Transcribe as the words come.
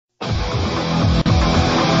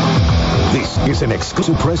This is an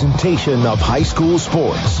exclusive presentation of high school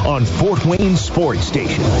sports on Fort Wayne Sports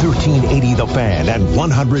Station, 1380 The Fan and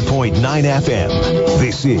 100.9 FM.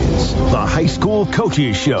 This is the High School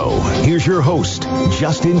Coaches Show. Here's your host,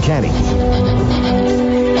 Justin Kenny.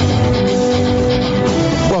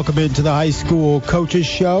 Welcome into the High School Coaches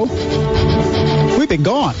Show. We've been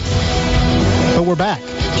gone, but we're back.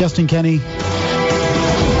 Justin Kenny,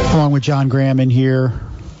 along with John Graham in here,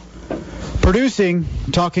 producing,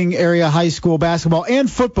 talking area high school basketball and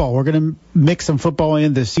football. We're going to mix some football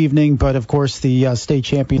in this evening, but of course the state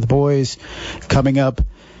champion, the boys, coming up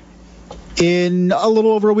in a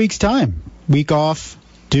little over a week's time. Week off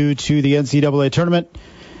due to the NCAA tournament,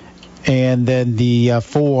 and then the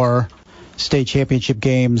 4 state championship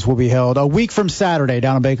games will be held a week from Saturday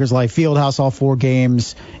down at Baker's Life Fieldhouse, all 4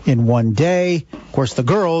 games in one day. Of course, the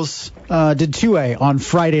girls did 2A on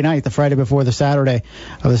Friday night, the Friday before the Saturday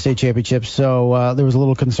of the state championship. So there was a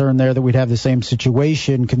little concern there that we'd have the same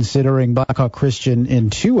situation considering Blackhawk Christian in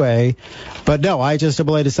 2A. But no,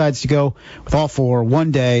 IHSAA decides to go with all 4 one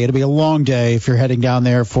day. It'll be a long day if you're heading down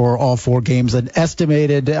there for all 4 games. An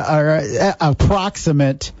estimated or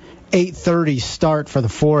approximate 8:30 start for the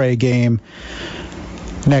 4A game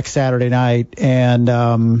next Saturday night, and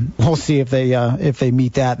we'll see if they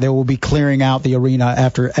meet that. They will be clearing out the arena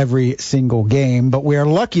after every single game, but we are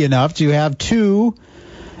lucky enough to have 2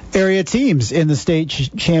 area teams in the state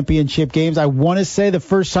championship games. I want to say the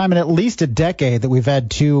first time in at least a decade that we've had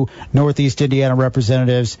 2 Northeast Indiana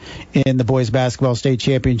representatives in the boys basketball state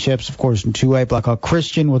championships. Of course, in 2A, Blackhawk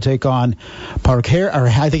Christian will take on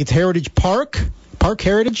Heritage Park. Park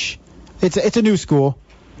Heritage. It's a new school.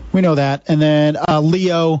 We know that. And then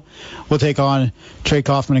Leo will take on Trey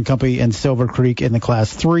Kaufman and Company in Silver Creek in the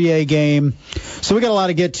Class 3A game. So we got a lot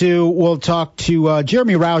to get to. We'll talk to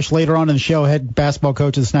Jeremy Roush later on in the show, head basketball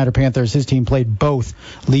coach of the Snyder Panthers. His team played both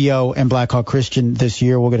Leo and Blackhawk Christian this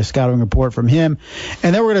year. We'll get a scouting report from him.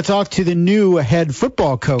 And then we're going to talk to the new head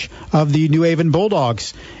football coach of the New Haven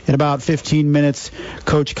Bulldogs in about 15 minutes,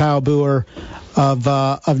 Coach Kyle Boer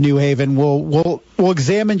of New Haven. We'll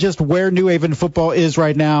examine just where New Haven football is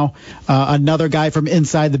right now. Another guy from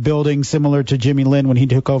inside the building, similar to Jimmy Lynn when he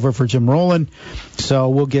took over for Jim Rowland. So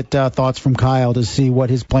we'll get thoughts from Kyle to see what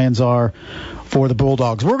his plans are for the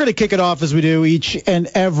Bulldogs. We're going to kick it off as we do each and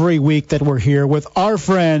every week that we're here with our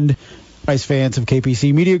friend Bryce Vance of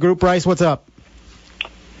KPC Media Group. Bryce, what's up?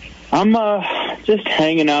 I'm just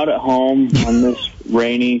hanging out at home on this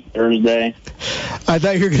rainy Thursday. I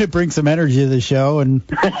thought you were going to bring some energy to the show, and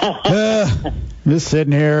just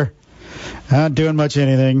sitting here, not doing much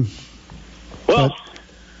anything. Well,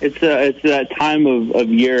 it's that time of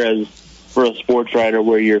year as for a sports writer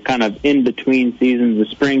where you're kind of in between seasons. The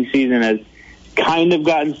spring season has kind of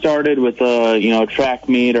gotten started with a track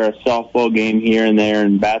meet or a softball game here and there,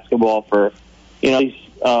 and basketball for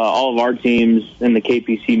all of our teams in the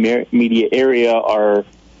KPC media area are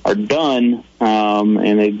done,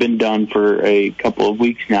 and they've been done for a couple of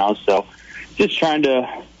weeks now. So just trying to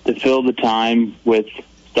fill the time with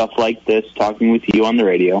stuff like this, talking with you on the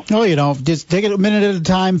radio. Oh, just take it a minute at a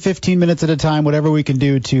time, 15 minutes at a time, whatever we can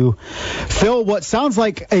do to fill what sounds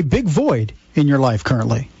like a big void in your life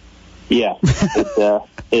currently. Yeah,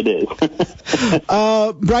 it is.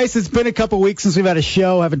 Bryce, it's been a couple weeks since we've had a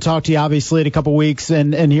show. Haven't talked to you, obviously, in a couple weeks,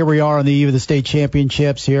 and here we are on the eve of the state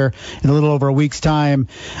championships here in a little over a week's time.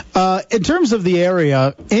 In terms of the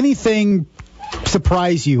area, anything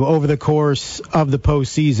surprise you over the course of the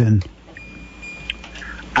postseason?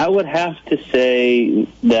 I would have to say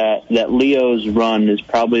that Leo's run is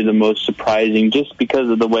probably the most surprising, just because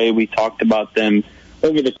of the way we talked about them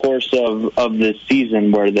over the course of this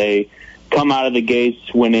season, where they come out of the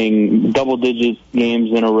gates winning double-digit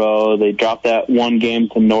games in a row. They dropped that one game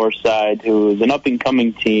to Northside, who is an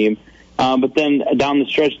up-and-coming team. But then down the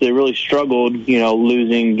stretch, they really struggled,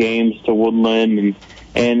 losing games to Woodland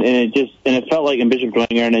and it felt like in Bishop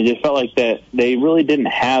Dwenger, and it just felt like that they really didn't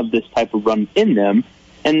have this type of run in them.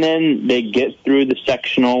 And then they get through the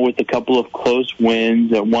sectional with a couple of close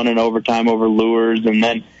wins, one in overtime over Lures, and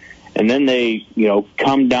then they,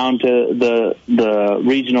 come down to the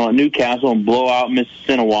regional at Newcastle and blow out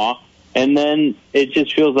Mississinewa. And then it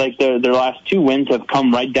just feels like their last 2 wins have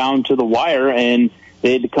come right down to the wire, and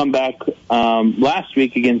they had to come back last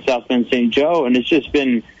week against South Bend St. Joe, and it's just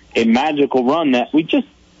been a magical run that we just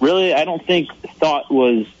really, I don't think, thought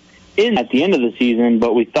was in at the end of the season,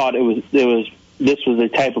 but we thought this was a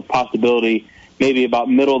type of possibility maybe about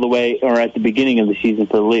middle of the way or at the beginning of the season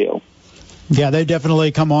for Leo. Yeah, they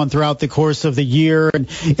definitely come on throughout the course of the year. And,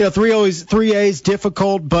 3A is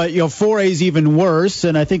difficult, but, 4A is even worse.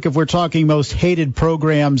 And I think if we're talking most hated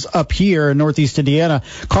programs up here in Northeast Indiana,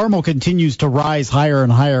 Carmel continues to rise higher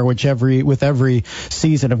and higher with every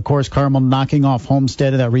season. Of course, Carmel knocking off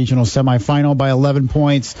Homestead in that regional semifinal by 11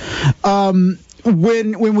 points.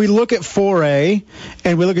 When we look at 4A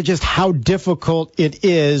and we look at just how difficult it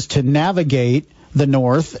is to navigate the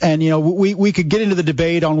North, and we could get into the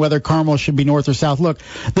debate on whether Carmel should be North or South. Look,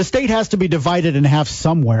 the state has to be divided in half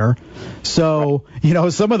somewhere, so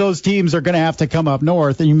some of those teams are going to have to come up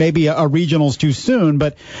north, and maybe a regional's too soon.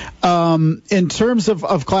 But in terms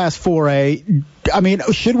of Class 4A, I mean,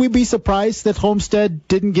 should we be surprised that Homestead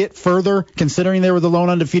didn't get further, considering they were the lone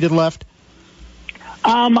undefeated left?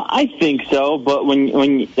 I think so, but when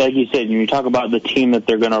like you said, when you talk about the team that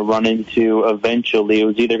they're going to run into eventually, it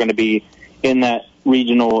was either going to be in that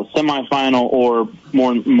regional semifinal or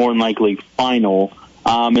more than likely final.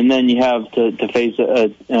 And then you have to face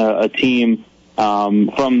a team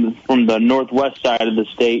from the northwest side of the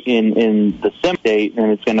state in the semi-state,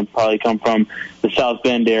 and it's going to probably come from the South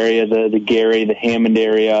Bend area, the Gary, the Hammond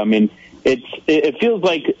area. I mean, it feels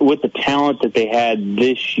like with the talent that they had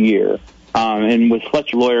this year, and with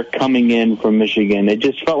Fletcher Lawyer coming in from Michigan, it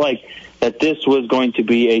just felt like that this was going to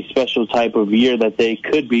be a special type of year, that they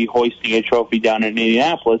could be hoisting a trophy down in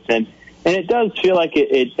Indianapolis. And it does feel like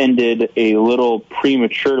it ended a little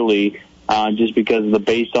prematurely, just because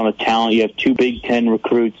based on the talent. You have 2 Big Ten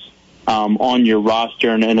recruits on your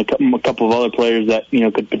roster, and a couple of other players that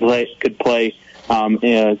could play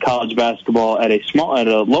college basketball at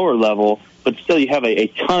a lower level. But still, you have a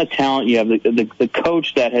ton of talent. You have the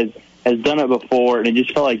coach that has done it before, and it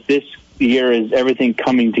just felt like this year is everything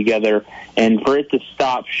coming together. And for it to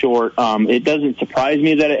stop short, it doesn't surprise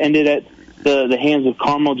me that it ended at the hands of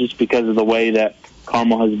Carmel, just because of the way that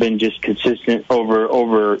Carmel has been just consistent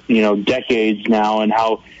over decades now, and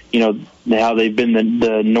how they've been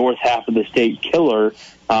the north half of the state killer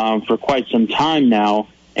for quite some time now.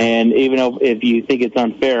 And even if you think it's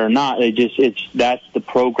unfair or not, that's the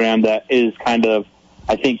program that is kind of,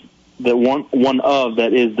 I think, the one of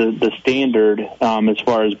that is the standard as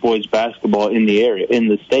far as boys basketball in the area, in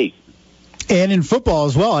the state. And in football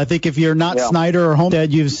as well. I think if you're not Snyder or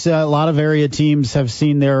Homestead, a lot of area teams have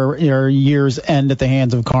seen their years end at the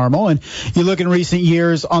hands of Carmel. And you look in recent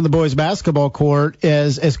years on the boys basketball court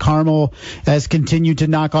as Carmel has continued to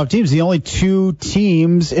knock off teams. The only 2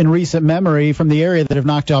 teams in recent memory from the area that have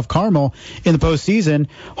knocked off Carmel in the postseason,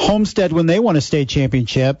 Homestead when they won a state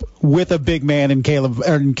championship with a big man in Caleb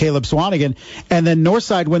Swanigan, and then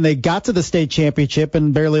Northside when they got to the state championship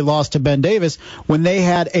and barely lost to Ben Davis when they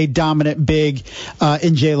had a dominant big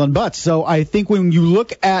in Jalen Butts. So I think when you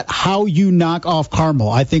look at how you knock off Carmel,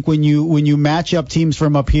 I think when you match up teams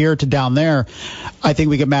from up here to down there, I think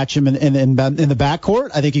we can match them in the backcourt.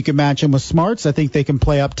 I think you can match them with smarts. I think they can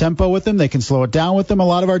play up tempo with them. They can slow it down with them, a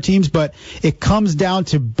lot of our teams, but it comes down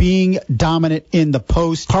to being dominant in the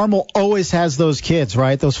post. Carmel always has those kids,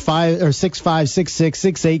 right? Those 5 or 6'5", 6'6",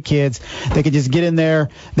 6'8" kids. They can just get in there.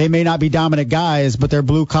 They may not be dominant guys, but they're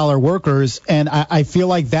blue collar workers. And I feel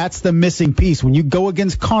like that's the missing piece. When you go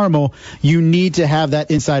against Carmel, you need to have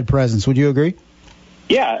that inside presence. Would you agree?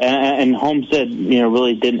 Yeah, and Homestead,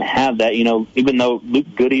 really didn't have that. Even though Luke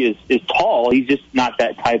Goody is tall, he's just not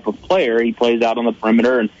that type of player. He plays out on the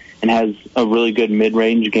perimeter and has a really good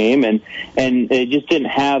mid-range game, and it just didn't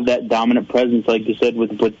have that dominant presence, like you said,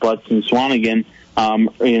 with Butts and Swanigan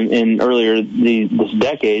in earlier this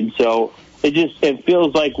decade. So it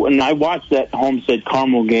feels like when I watched that Homestead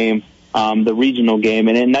Carmel game, the regional game,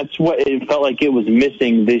 and that's what it felt like it was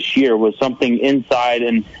missing this year, was something inside.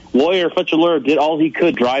 And Fletcher Lawyer did all he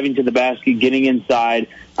could, driving to the basket, getting inside,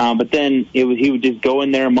 but then he would just go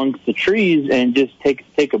in there amongst the trees and just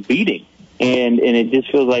take a beating. And it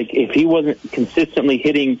just feels like if he wasn't consistently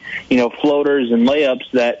hitting, floaters and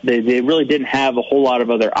layups, that they really didn't have a whole lot of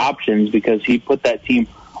other options, because he put that team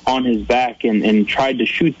on his back and tried to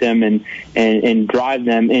shoot them and drive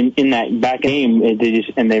them in that back game.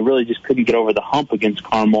 They really just couldn't get over the hump against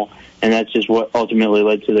Carmel, and that's just what ultimately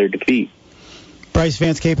led to their defeat. Bryce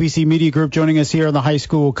Vance, KPC Media Group, joining us here on the High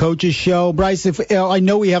School Coaches Show. Bryce, I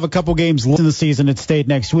know we have a couple games left in the season at State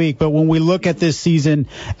next week, but when we look at this season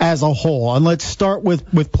as a whole, and let's start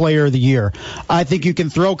with Player of the Year, I think you can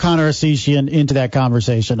throw Connor Essetian into that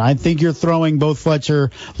conversation. I think you're throwing both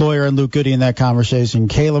Fletcher Lawyer and Luke Goody in that conversation,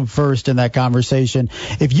 Caleb First in that conversation.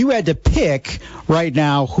 If you had to pick right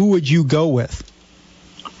now, who would you go with?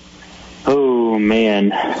 Oh,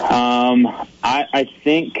 man. I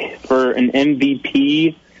think for an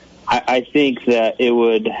MVP, I think that it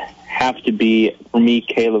would have to be, for me,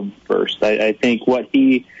 Caleb Furst. I think what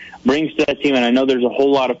he brings to that team, and I know there's a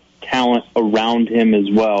whole lot of talent around him as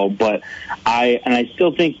well, but I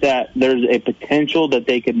still think that there's a potential that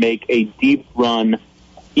they could make a deep run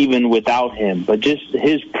even without him. But just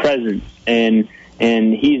his presence, and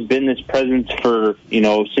he's been this presence for,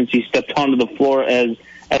 since he stepped onto the floor as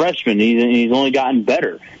a freshman. He's only gotten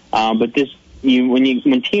better. But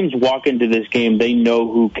when teams walk into this game, they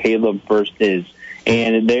know who Caleb Furst is.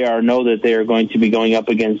 And they know that they are going to be going up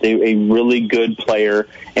against a really good player,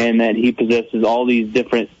 and that he possesses all these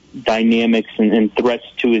different dynamics and threats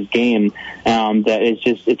to his game, that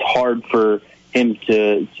it's hard for him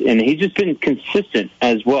to, and he's just been consistent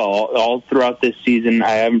as well all throughout this season.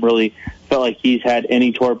 I haven't really felt like he's had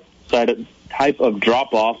any type of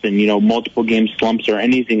drop off and multiple game slumps or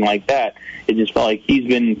anything like that. It just felt like he's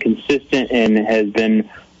been consistent and has been,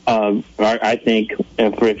 I think,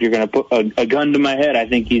 if you're going to put a gun to my head, I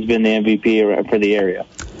think he's been the MVP for the area.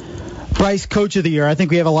 Bryce, Coach of the Year. I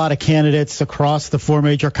think we have a lot of candidates across the four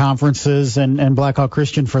major conferences and Blackhawk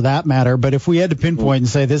Christian for that matter. But if we had to pinpoint and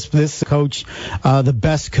say this coach, the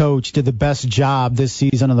best coach, did the best job this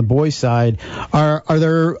season on the boys' side,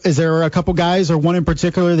 is there a couple guys or one in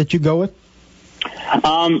particular that you go with?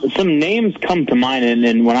 Some names come to mind,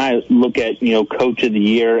 and when I look at Coach of the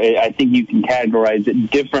Year, I think you can categorize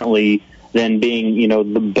it differently than being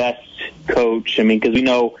the best coach. I mean, because we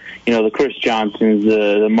know the Chris Johnsons,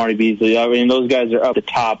 the Marty Beasley. I mean, those guys are up the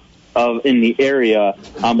top in the area.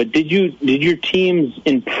 But did your teams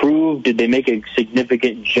improve? Did they make a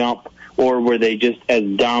significant jump, or were they just as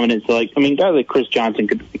dominant? So, guys like Chris Johnson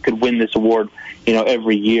could win this award,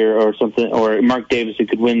 every year or something, or Mark Davis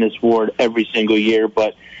could win this award every single year.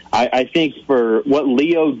 But I think for what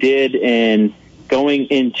Leo did and going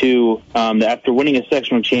into after winning a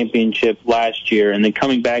sectional championship last year and then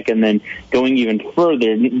coming back and then going even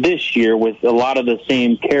further this year with a lot of the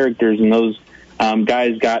same characters, and those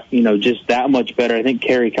guys got just that much better. I think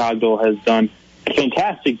Kerry Cogdell has done a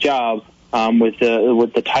fantastic job with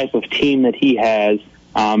the type of team that he has,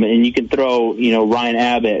 and you can throw Ryan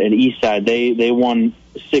Abbott at Eastside. They won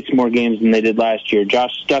 6 more games than they did last year.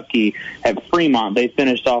 Josh Stuckey at Fremont, they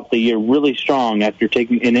finished off the year really strong after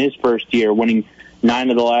in his first year winning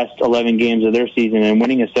 9 of the last 11 games of their season and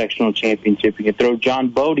winning a sectional championship. You can throw John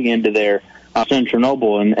Bodie into there, Central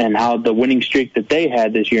Noble, and how the winning streak that they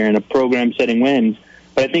had this year and a program-setting wins.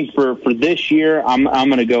 But I think for this year, I'm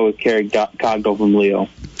going to go with Kerry Cogdell from Leo.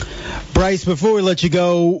 Bryce, before we let you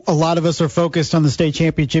go, a lot of us are focused on the state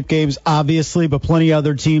championship games, obviously, but plenty of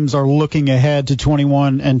other teams are looking ahead to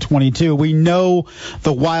 21 and 22. We know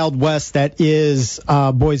the Wild West that is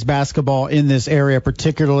boys basketball in this area,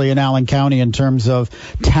 particularly in Allen County, in terms of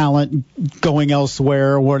talent going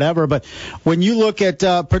elsewhere or whatever. But when you look at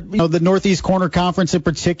the Northeast Corner Conference in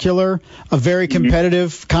particular, a very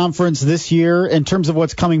competitive conference this year, in terms of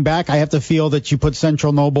what's coming back, I have to feel that you put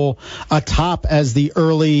Central Noble atop as the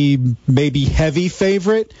early, maybe heavy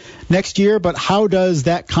favorite next year. But how does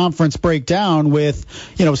that conference break down with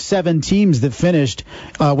 7 teams that finished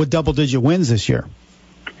with double-digit wins this year?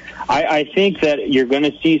 I think that you're going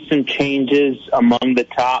to see some changes among the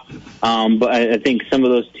top, but I think some of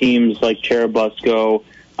those teams like Cherubusco,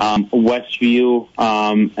 Westview,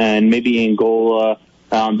 and maybe Angola,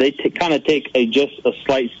 they kind of take just a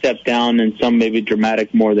slight step down, and some maybe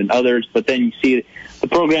dramatic more than others. But then you see the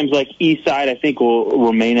programs like Eastside, I think, will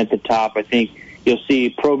remain at the top. I think you'll see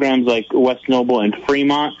programs like West Noble and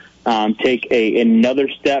Fremont take another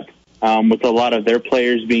step with a lot of their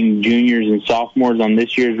players being juniors and sophomores on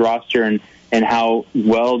this year's roster, and how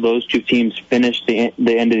well those two teams finished the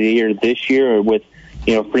end of the year this year, with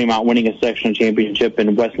Fremont winning a sectional championship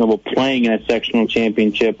and West Noble playing in a sectional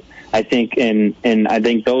championship. I think, and I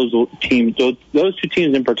think those two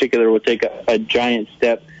teams in particular will take a giant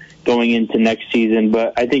step going into next season.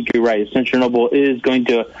 But I think you're right. Central Noble is going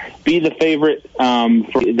to be the favorite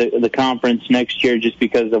for the conference next year, just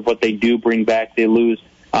because of what they do bring back. They lose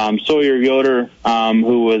Sawyer Yoder,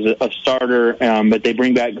 who was a starter, but they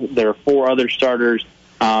bring back their 4 other starters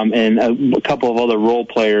and a couple of other role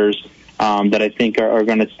players that I think are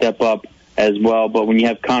going to step up as well. But when you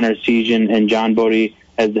have Connor Season and John Bodie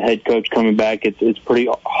as the head coach coming back, it's pretty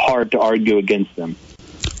hard to argue against them.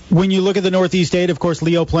 When you look at the Northeast 8, of course,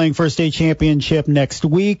 Leo playing for a state championship next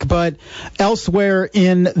week, but elsewhere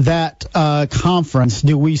in that conference,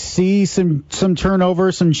 do we see some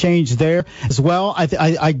turnover, some change there as well?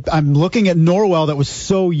 I'm looking at Norwell, that was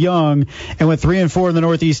so young, and with 3-4 in the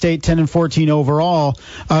Northeast 8, 10-14 overall.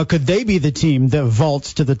 Could they be the team that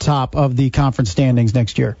vaults to the top of the conference standings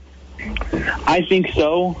next year? I think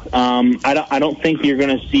so. I don't think you're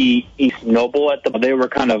going to see East Noble they were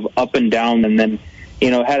kind of up and down, and then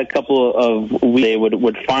had a couple of weeks they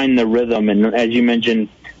would find the rhythm. And as you mentioned,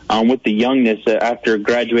 with the youngness after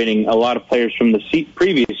graduating a lot of players from the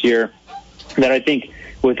previous year, that I think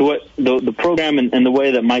with what the program and the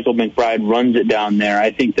way that Michael McBride runs it down there,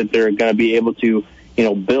 I think that they're going to be able to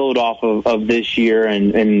build off of this year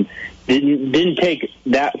and didn't take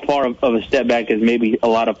that far of a step back as maybe a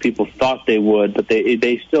lot of people thought they would, but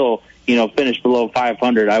they still finished below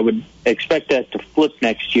 500. I would expect that to flip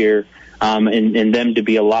next year, and them to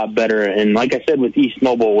be a lot better. And like I said, with East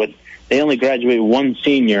Noble, they only graduated one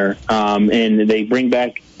senior, and they bring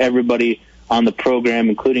back everybody on the program,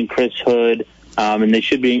 including Chris Hood, and they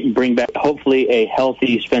should bring back hopefully a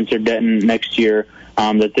healthy Spencer Denton next year.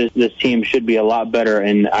 That this team should be a lot better,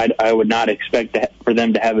 and I would not expect for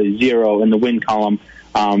them to have a 0 in the win column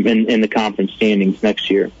in the conference standings next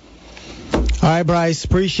year. All right, Bryce,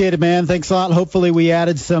 appreciate it, man. Thanks a lot. Hopefully we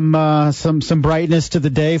added some brightness to the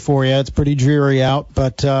day for you. It's pretty dreary out,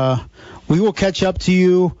 but we will catch up to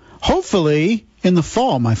you hopefully in the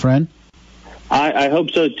fall, my friend. I hope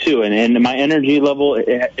so too, and my energy level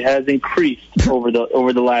it has increased over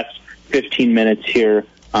the last 15 minutes here.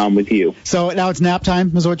 With you. So now it's nap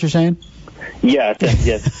time, is what you're saying?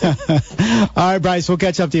 Yes. All right, Bryce, we'll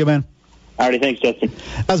catch up to you, man. All righty, thanks, Justin.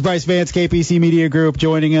 That's Bryce Vance, KPC Media Group,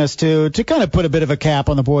 joining us to kind of put a bit of a cap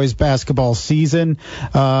on the boys' basketball season.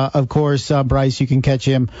 Of course, Bryce, you can catch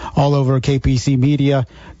him all over KPC Media,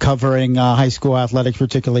 covering high school athletics,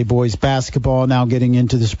 particularly boys' basketball, now getting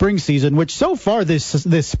into the spring season, which so far this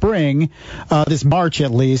spring, this March at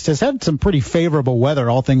least, has had some pretty favorable weather,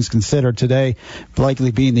 all things considered. Today likely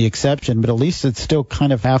being the exception, but at least it's still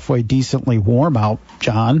kind of halfway decently warm out,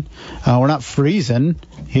 John. We're not freezing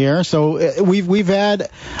here, so we've had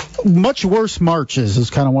much worse Marches is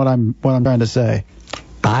kind of what I'm trying to say.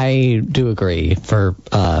 I do agree for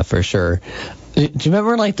sure. Do you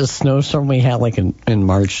remember like the snowstorm we had like in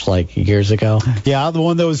March like years ago? Yeah, the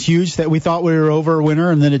one that was huge that we thought we were over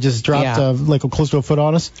winter and then it just dropped like close to a foot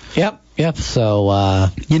on us. Yep.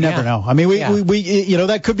 So you never know. I mean, we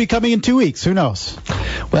that could be coming in 2 weeks. Who knows?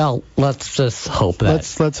 Well, let's just hope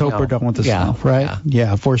that. Let's hope we're done with the snow, right?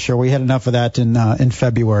 Yeah, for sure. We had enough of that in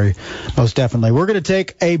February, most definitely. We're going to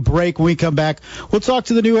take a break. When we come back, we'll talk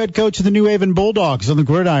to the new head coach of the New Haven Bulldogs on the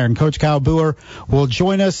gridiron. Coach Kyle Boer will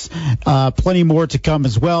join us. Plenty more to come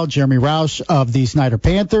as well. Jeremy Roush of the Snyder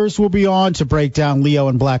Panthers will be on to break down Leo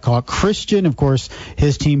and Blackhawk Christian. Of course,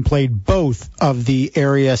 his team played both of the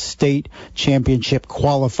area state championship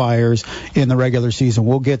qualifiers in the regular season.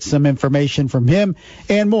 We'll get some information from him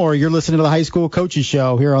and more. You're listening to the High School Coaches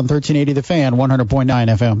Show here on 1380 The Fan, 100.9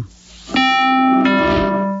 FM.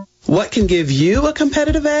 What can give you a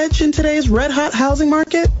competitive edge in today's red-hot housing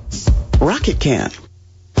market? Rocket can.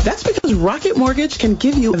 That's because Rocket Mortgage can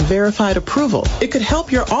give you a verified approval. It could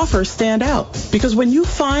help your offer stand out, because when you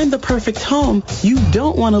find the perfect home, you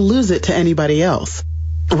don't want to lose it to anybody else.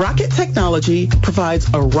 Rocket Technology provides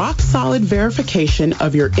a rock-solid verification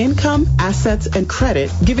of your income, assets, and credit,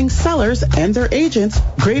 giving sellers and their agents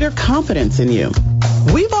greater confidence in you.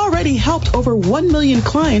 We've already helped over 1 million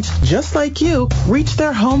clients just like you reach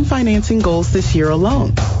their home financing goals this year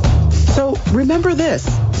alone. So remember this.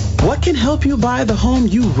 What can help you buy the home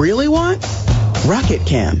you really want? Rocket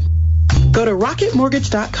can. Go to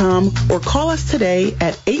rocketmortgage.com or call us today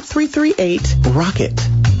at 8338-ROCKET.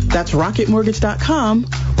 That's rocketmortgage.com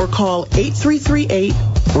or call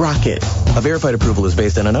 8338-ROCKET. A verified approval is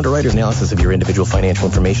based on an underwriter's analysis of your individual financial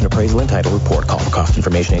information, appraisal, and title report. Call for cost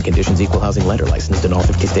information and conditions. Equal housing lender licensed in all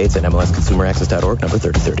 50 states and MLSConsumerAccess.org, number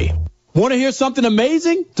 3030. Want to hear something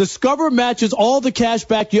amazing? Discover matches all the cash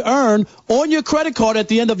back you earn on your credit card at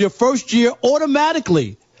the end of your first year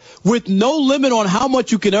automatically, with no limit on how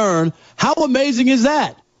much you can earn. How amazing is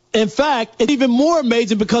that? In fact, it's even more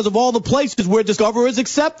amazing because of all the places where Discover is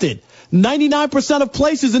accepted. 99% of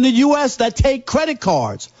places in the U.S. that take credit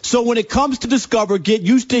cards. So when it comes to Discover, get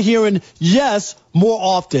used to hearing yes more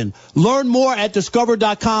often. Learn more at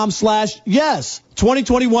discover.com/yes.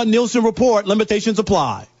 2021 Nielsen Report. Limitations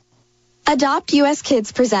apply. Adopt US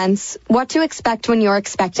Kids presents What to Expect When You're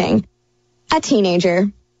Expecting. A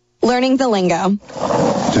teenager. Learning the lingo.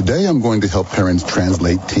 Today I'm going to help parents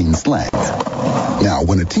translate teen slang. Now,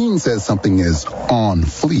 when a teen says something is on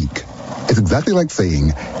fleek, it's exactly like saying,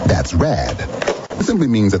 that's rad. It simply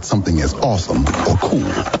means that something is awesome or cool.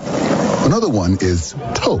 Another one is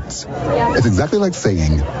totes. It's exactly like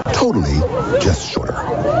saying totally, just shorter.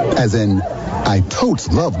 As in, I totes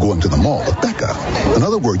love going to the mall with Becca.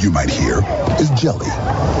 Another word you might hear is jelly.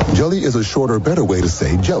 Jelly is a shorter, better way to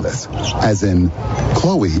say jealous. As in,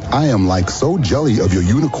 Chloe, I am like so jelly of your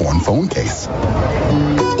unicorn phone case.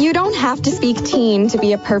 You don't have to speak teen to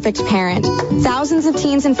be a perfect parent. Thousands of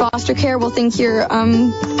teens in foster care will think you're,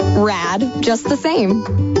 rad just the same.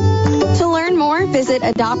 To learn more, visit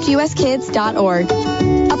adoptuskids.org.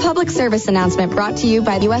 A public service announcement brought to you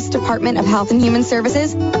by the U.S. Department of Health and Human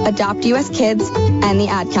Services, Adopt U.S. Kids, and the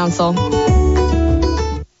Ad Council.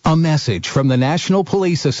 A message from the National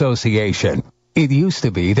Police Association. It used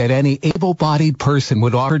to be that any able-bodied person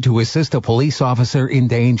would offer to assist a police officer in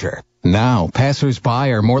danger. Now, passers-by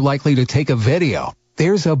are more likely to take a video.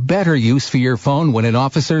 There's a better use for your phone when an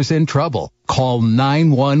officer's in trouble. Call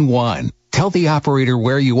 911. Tell the operator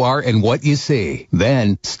where you are and what you see.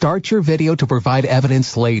 Then, start your video to provide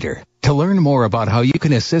evidence later. To learn more about how you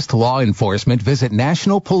can assist law enforcement, visit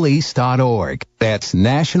nationalpolice.org. That's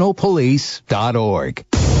nationalpolice.org.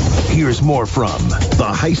 Here's more from the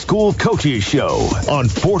High School Coaches Show on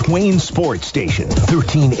Fort Wayne Sports Station,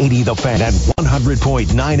 1380 The Fan and 100.9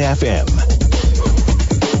 FM.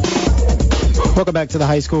 Welcome back to the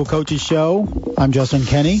High School Coaches Show. I'm Justin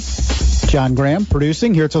Kenny. John Graham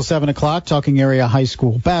producing here till 7 o'clock, talking area high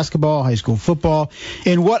school basketball, high school football,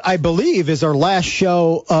 in what I believe is our last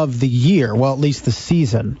show of the year, well, at least the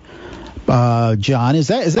season. John, is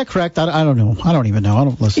that correct? I don't know. I don't even know. I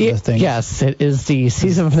don't listen to things. Yes, it is the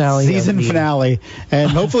season finale. Finale, and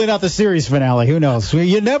hopefully not the series finale. Who knows?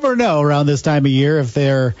 You never know around this time of year if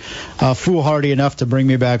they're foolhardy enough to bring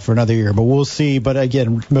me back for another year. But we'll see. But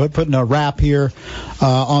again, putting a wrap here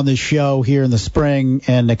on the show here in the spring,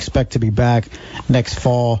 and expect to be back next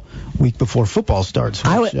fall, week before football starts.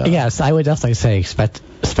 Which, I would definitely say expect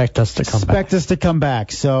us to come back. Expect us to come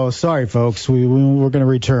back. So sorry, folks, we're going to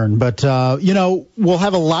return, but we'll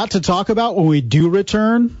have a lot to talk about when we do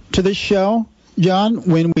return to this show, John,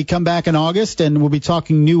 when we come back in August, and we'll be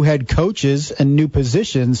talking new head coaches and new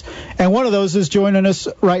positions. And one of those is joining us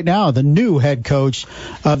right now, the new head coach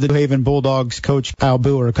of the New Haven Bulldogs, Coach Kyle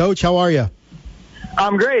Boer. Coach, how are you?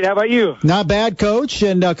 I'm great. How about you? Not bad, Coach,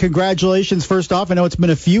 and congratulations first off. I know it's been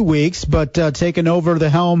a few weeks, but taking over the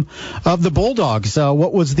helm of the Bulldogs.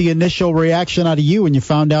 What was the initial reaction out of you when you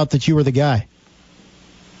found out that you were the guy?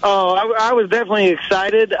 Oh, I was definitely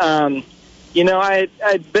excited. I'd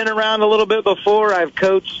been around a little bit before. I've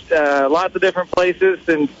coached lots of different places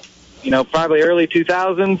since, probably early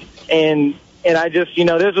 2000s. And I just,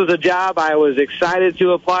 this was a job I was excited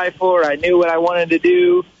to apply for. I knew what I wanted to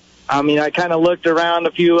do. I kind of looked around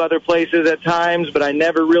a few other places at times, but I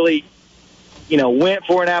never really, went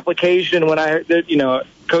for an application. When I heard that,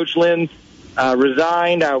 Coach Lynn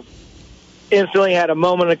resigned, I instantly had a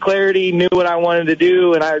moment of clarity, knew what I wanted to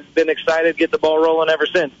do, and I've been excited to get the ball rolling ever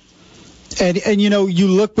since. And you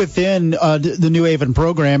look within the New Haven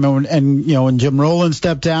program, and when Jim Rowland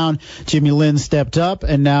stepped down, Jimmy Lynn stepped up,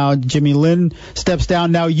 and now Jimmy Lynn steps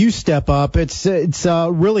down. Now you step up. It's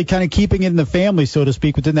really kind of keeping it in the family, so to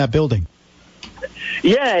speak, within that building.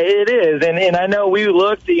 Yeah, it is, and I know we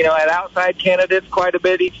looked, at outside candidates quite a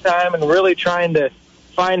bit each time, and really trying to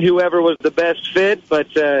find whoever was the best fit, but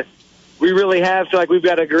we really feel like we've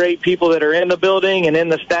got a great people that are in the building and in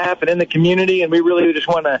the staff and in the community, and we really just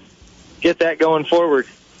want to get that going forward.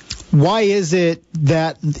 Why is it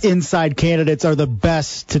that inside candidates are the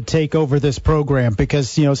best to take over this program?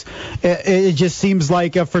 Because, it just seems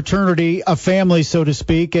like a fraternity, a family, so to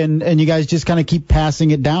speak, and you guys just kind of keep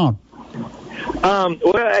passing it down.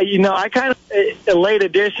 I kind of a late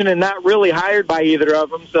addition and not really hired by either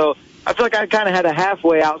of them, so I feel like I kind of had a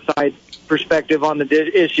halfway outside perspective on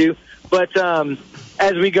the issue. But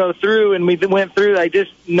as we go through and we went through,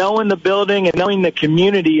 just knowing the building and knowing the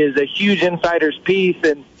community is a huge insider's piece.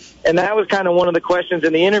 And that was kind of one of the questions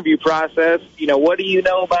in the interview process. What do you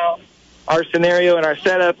know about our scenario and our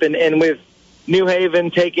setup? And with New Haven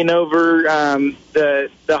taking over the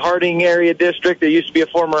Harding area district, there used to be a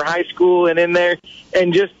former high school and in there.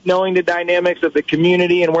 And just knowing the dynamics of the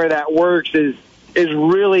community and where that works is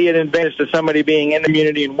really an advantage to somebody being in the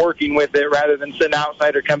community and working with it rather than an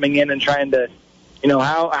outsider coming in and trying to,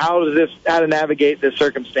 how to navigate this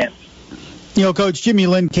circumstance. Coach, Jimmy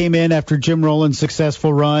Lynn came in after Jim Rowland's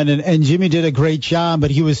successful run, and Jimmy did a great job,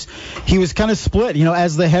 but he was kind of split.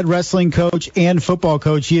 As the head wrestling coach and football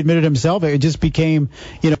coach, he admitted himself it just became,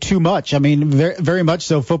 too much. I mean, very, very much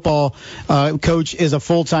so. Football coach is a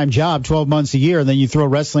full-time job, 12 months a year, and then you throw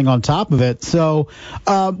wrestling on top of it. So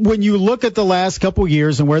when you look at the last couple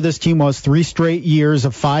years and where this team was, 3 straight years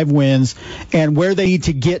of 5 wins, and where they need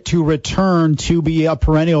to get to return to be a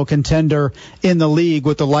perennial contender in the league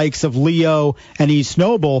with the likes of Leo, Leo and East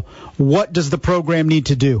Noble. What does the program need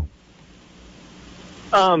to do?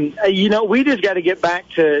 We just got to get back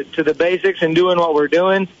to the basics and doing what we're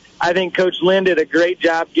doing. I think Coach Lynn did a great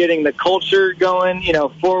job getting the culture going,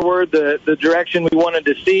 forward, the direction we wanted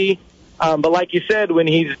to see. But like you said, when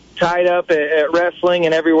he's tied up at wrestling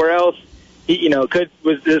and everywhere else,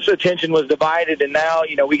 his attention was divided, and now,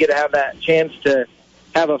 we get to have that chance to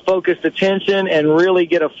have a focused attention and really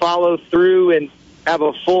get a follow through and have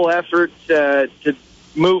a full effort to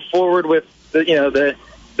move forward with the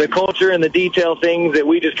culture and the detail things that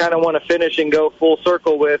we just kind of want to finish and go full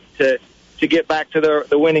circle with to get back to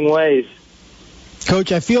the winning ways.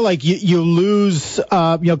 Coach, I feel like you lose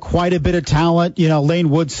quite a bit of talent.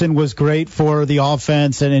 Lane Woodson was great for the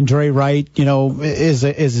offense, and Dre Wright,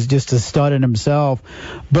 is just a stud in himself.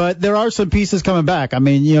 But there are some pieces coming back. I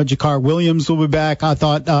mean, Jakar Williams will be back. I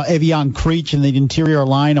thought Evian Creech in the interior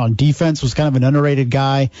line on defense was kind of an underrated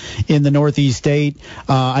guy in the Northeast State.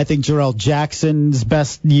 I think Jarrell Jackson's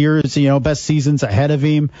best years, best seasons ahead of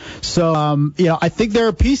him. So, I think there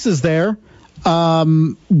are pieces there.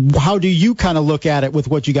 How do you kind of look at it with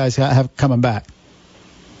what you guys have coming back?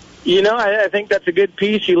 I think that's a good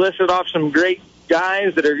piece. You listed off some great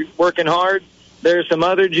guys that are working hard. There's some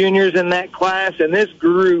other juniors in that class, and this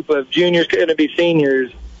group of juniors going to be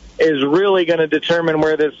seniors is really going to determine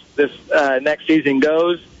where this next season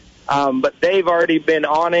goes. But they've already been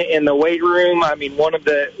on it in the weight room. I mean, one of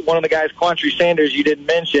the guys, Quantry Sanders, you didn't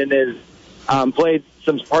mention, is played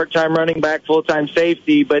some part-time running back, full-time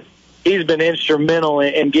safety, but he's been instrumental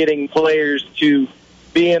in getting players to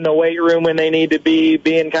be in the weight room when they need to be,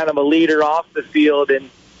 being kind of a leader off the field. And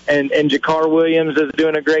Jakar Williams is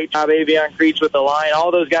doing a great job. Avion Creech with the line. All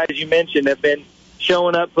those guys you mentioned have been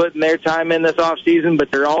showing up, putting their time in this off season, but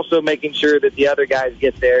they're also making sure that the other guys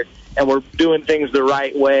get there. And we're doing things the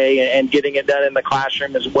right way and getting it done in the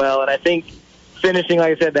classroom as well. And I think finishing,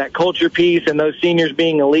 like I said, that culture piece and those seniors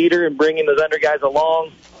being a leader and bringing those under guys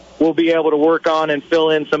along, we'll be able to work on and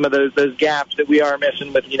fill in some of those gaps that we are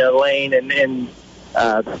missing with, Lane and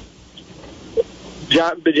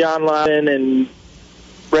John Lyon and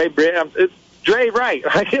Dre Wright.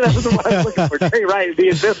 That was what I was looking for. Dre Wright, the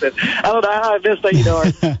assistant. I don't know how I missed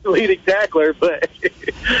that, our leading tackler, but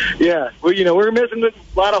yeah, we're missing a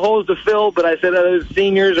lot of holes to fill, but I said those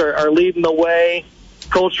seniors are leading the way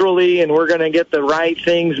culturally, and we're going to get the right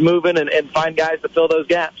things moving and find guys to fill those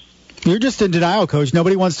gaps. You're just in denial, Coach.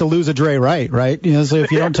 Nobody wants to lose a Dre Wright, right? So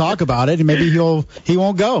if you don't talk about it, maybe he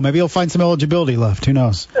won't go. Maybe he'll find some eligibility left. Who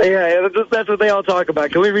knows? Yeah, that's what they all talk about.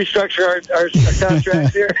 Can we restructure our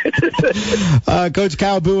contracts here? Coach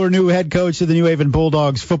Kyle Boer, new head coach of the New Haven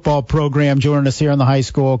Bulldogs football program, joining us here on the High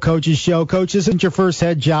School Coaches Show. Coach, this isn't your first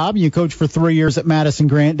head job. You coached for 3 years at Madison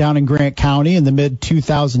Grant down in Grant County in the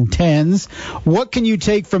mid-2010s. What can you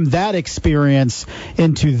take from that experience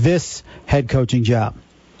into this head coaching job?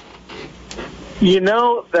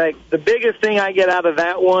 The biggest thing I get out of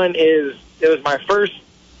that one is it was my first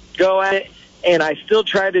go at it, and I still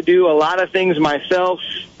try to do a lot of things myself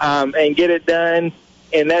and get it done,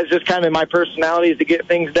 and that's just kind of my personality is to get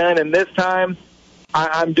things done. And this time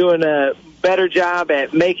I'm doing a better job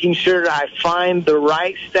at making sure I find the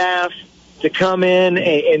right staff to come in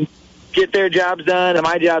and get their jobs done, and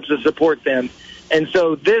my job is to support them. And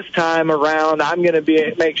so this time around, I'm going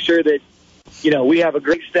to make sure that we have a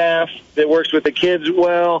great staff that works with the kids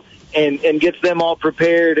well and gets them all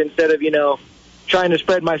prepared instead of, trying to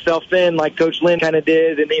spread myself thin like Coach Lynn kind of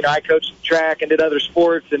did. And, I coached track and did other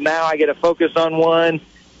sports, and now I get to focus on one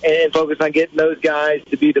and focus on getting those guys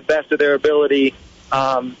to be the best of their ability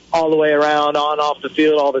all the way around, on, off the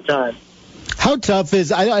field all the time. How tough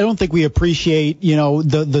is, I don't think we appreciate,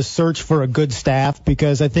 the search for a good staff,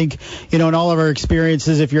 because I think, in all of our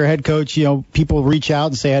experiences, if you're a head coach, people reach out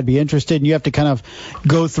and say, I'd be interested, and you have to kind of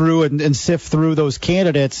go through and sift through those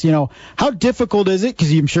candidates. How difficult is it?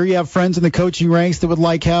 Because I'm sure you have friends in the coaching ranks that would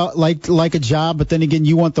like a job, but then again,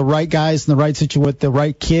 you want the right guys in the right situation with the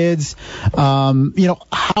right kids.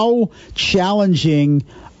 How challenging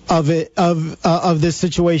of this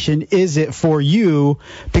situation is it for you?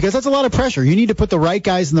 Because that's a lot of pressure. You need to put the right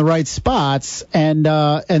guys in the right spots, and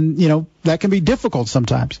that can be difficult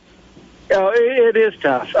sometimes. It is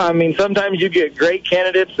tough. I mean, sometimes you get great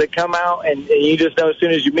candidates that come out, and you just know as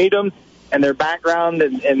soon as you meet them, and their background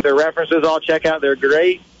and their references all check out, they're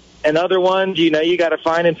great. And other ones, you got to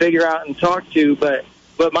find and figure out and talk to. But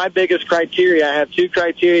my biggest criteria, I have 2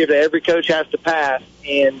 criteria that every coach has to pass,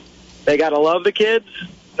 and they got to love the kids,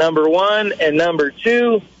 number 1, and number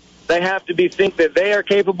 2, they have to think that they are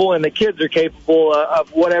capable and the kids are capable of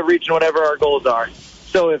whatever our goals are.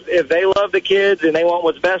 So if they love the kids and they want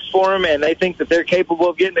what's best for them and they think that they're capable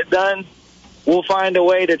of getting it done, we'll find a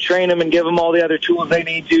way to train them and give them all the other tools they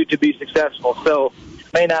need to be successful. So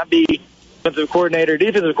may not be offensive coordinator,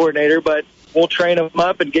 defensive coordinator, but we'll train them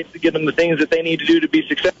up and get them the things that they need to do to be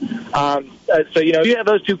successful. So, if you have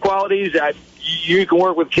those two qualities, you can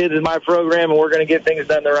work with kids in my program, and we're going to get things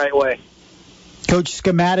done the right way. Coach,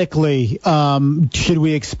 schematically, should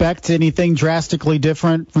we expect anything drastically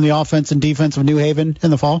different from the offense and defense of New Haven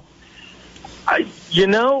in the fall?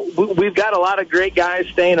 We've got a lot of great guys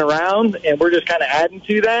staying around, and we're just kind of adding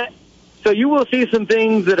to that. So you will see some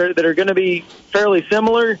things that are going to be fairly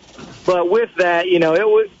similar, but with that,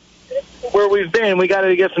 where we've been, we got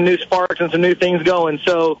to get some new sparks and some new things going.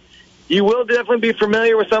 So you will definitely be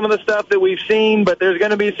familiar with some of the stuff that we've seen, but there's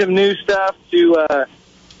going to be some new stuff to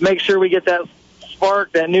make sure we get that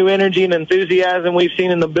spark, that new energy and enthusiasm we've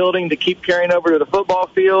seen in the building to keep carrying over to the football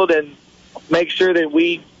field and make sure that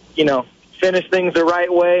we, finish things the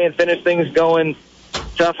right way and finish things going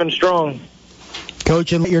tough and strong.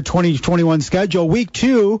 Coach, in your 2021 schedule, week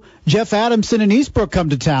 2, Jeff Adamson and Eastbrook come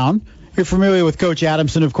to town. You're familiar with Coach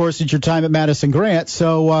Adamson, of course, at your time at Madison Grant.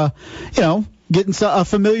 So, getting a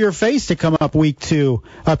familiar face to come up week 2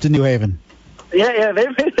 up to New Haven. Yeah, they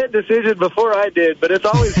made that decision before I did, but it's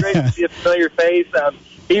always great to see a familiar face.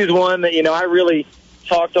 He's one that, I really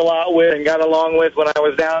talked a lot with and got along with when I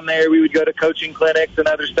was down there. We would go to coaching clinics and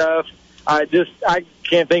other stuff. I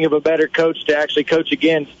can't think of a better coach to actually coach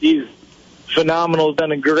against. He's phenomenal,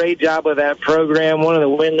 done a great job with that program, one of the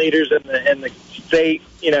win leaders in the state.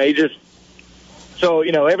 So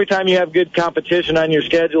every time you have good competition on your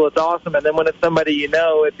schedule, it's awesome. And then when it's somebody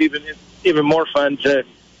it's even more fun to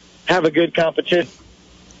have a good competition.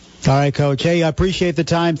 All right, Coach. Hey, I appreciate the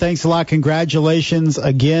time. Thanks a lot. Congratulations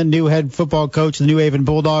again, new head football coach of the New Haven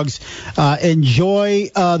Bulldogs.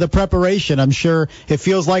 Enjoy the preparation. I'm sure it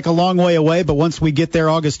feels like a long way away, but once we get there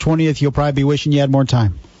August 20th, you'll probably be wishing you had more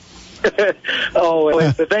time.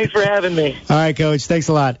 But thanks for having me. All right, Coach. Thanks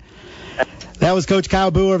a lot. That was Coach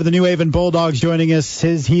Kyle Boer of the New Haven Bulldogs joining us.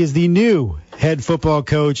 He is the new head football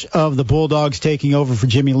coach of the Bulldogs, taking over for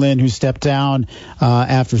Jimmy Lynn, who stepped down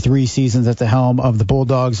after 3 seasons at the helm of the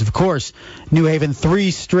Bulldogs. Of course, New Haven,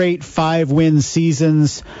 3 straight 5-win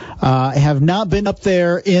seasons, have not been up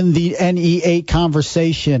there in the NE8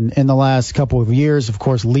 conversation in the last couple of years. Of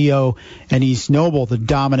course, Leo and East Noble, the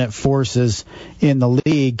dominant forces in the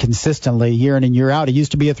league consistently year in and year out. It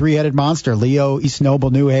used to be a 3-headed monster. Leo, East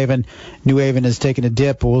Noble, New Haven. New Haven has taken a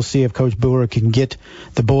dip, but we'll see if Coach Boer can get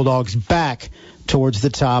the Bulldogs back towards the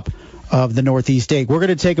top of the Northeast 8. We're going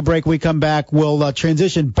to take a break. When we come back, we'll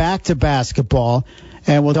transition back to basketball,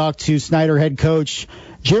 and we'll talk to Snyder head coach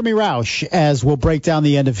Jeremy Roush as we'll break down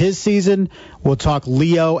the end of his season. We'll talk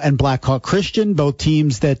Leo and Blackhawk Christian, both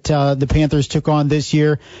teams that the Panthers took on this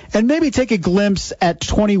year, and maybe take a glimpse at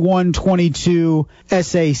 21-22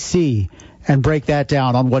 SAC and break that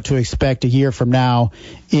down on what to expect a year from now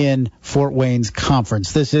in Fort Wayne's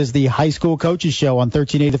conference. This is the High School Coaches Show on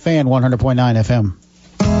 1380 The Fan, 100.9 FM.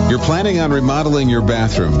 You're planning on remodeling your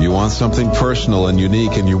bathroom. You want something personal and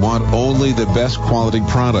unique, and you want only the best quality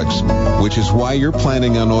products, which is why you're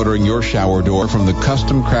planning on ordering your shower door from the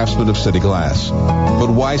custom craftsmen of City Glass. But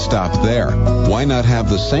why stop there? Why not have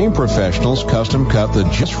the same professionals custom cut the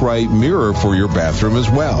just right mirror for your bathroom as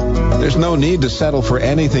well? There's no need to settle for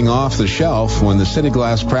anything off the shelf when the City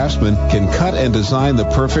Glass craftsmen can cut and design the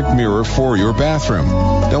perfect mirror for your bathroom.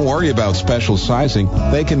 Don't worry about special sizing.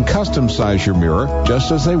 They can custom size your mirror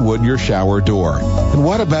just as they would your shower door. And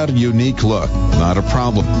what about a unique look? Not a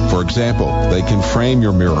problem. For example, they can frame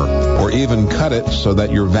your mirror or even cut it so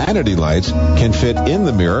that your vanity lights can fit in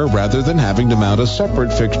the mirror rather than having to mount a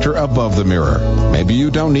separate fixture above the mirror. Maybe you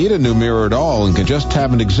don't need a new mirror at all and can just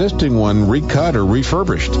have an existing one recut or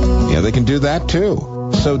refurbished. Yeah, they can do that too.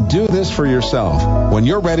 So do this for yourself. When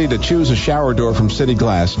you're ready to choose a shower door from City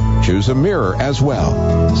Glass, choose a mirror as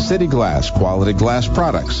well. City Glass, quality glass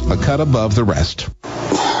products, a cut above the rest.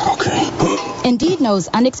 Okay. Indeed knows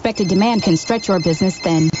unexpected demand can stretch your business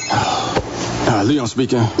thin. Leon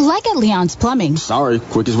speaking. Like at Leon's Plumbing. Sorry,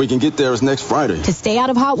 quickest we can get there is next Friday. To stay out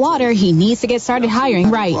of hot water, he needs to get started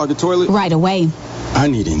hiring right away. I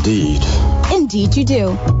need Indeed. Indeed you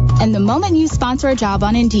do. And the moment you sponsor a job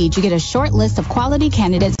on Indeed, you get a short list of quality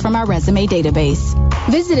candidates from our resume database.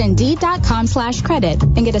 Visit Indeed.com/credit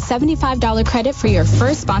and get a $75 credit for your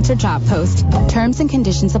first sponsored job post. Terms and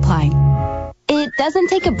conditions apply. It doesn't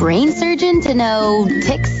take a brain surgeon to know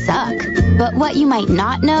ticks suck. But what you might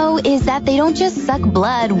not know is that they don't just suck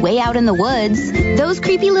blood way out in the woods. Those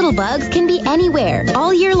creepy little bugs can be anywhere,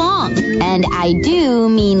 all year long. And I do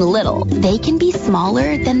mean little. They can be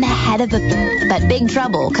smaller than the head of a pig. But Big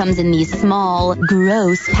Trouble comes in these small,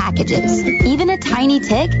 gross packages. Even a tiny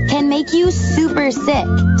tick can make you super sick.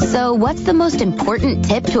 So what's the most important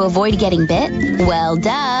tip to avoid getting bit? Well,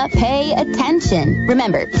 duh, pay attention.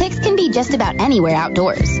 Remember, ticks can be just about anywhere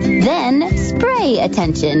outdoors. Then, spray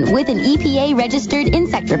attention with an EPA-registered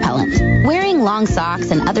insect repellent. Wearing long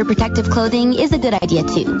socks and other protective clothing is a good idea,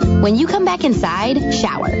 too. When you come back inside,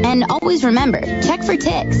 shower. And always remember, check for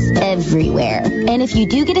ticks everywhere. And if you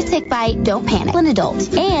do get a tick bite, don't panic. An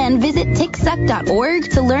adult. And visit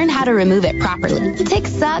ticksuck.org to learn how to remove it properly.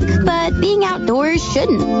 Ticks suck, but being outdoors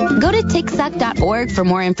shouldn't. Go to ticksuck.org for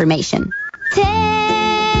more information.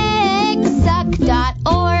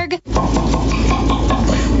 Ticksuck.org.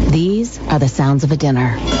 These are the sounds of a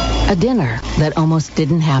dinner. A dinner that almost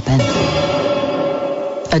didn't happen.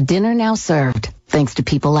 A dinner now served, thanks to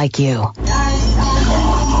people like you.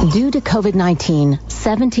 Due to COVID-19,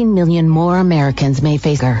 17 million more Americans may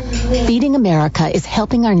face hunger. Feeding America is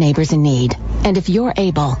helping our neighbors in need. And if you're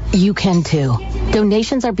able, you can too.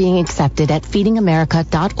 Donations are being accepted at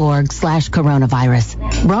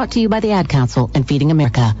feedingamerica.org/coronavirus. Brought to you by the Ad Council and Feeding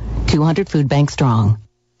America, 200 Food Bank strong.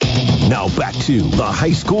 Now back to the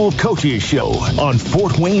High School Coaches Show on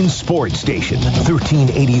Fort Wayne Sports Station,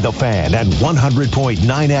 1380 The Fan and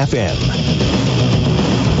 100.9 FM.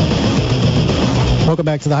 Welcome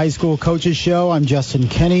back to the High School Coaches Show. I'm Justin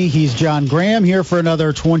Kenny. He's John Graham, here for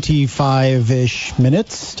another 25-ish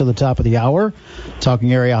minutes to the top of the hour,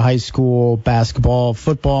 talking area high school basketball,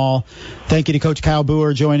 football. Thank you to Coach Kyle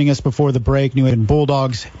Boer joining us before the break. New Haven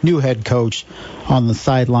Bulldogs, new head coach on the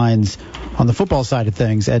sidelines on the football side of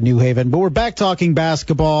things at New Haven. But we're back talking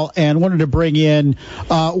basketball and wanted to bring in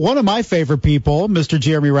one of my favorite people, Mr.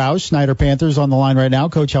 Jeremy Roush, Snyder Panthers, on the line right now.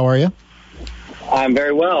 Coach, how are you? I'm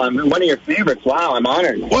very well. I'm one of your favorites. Wow, I'm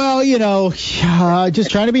honored. Well,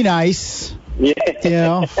 just trying to be nice.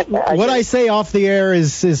 Yeah. What I say off the air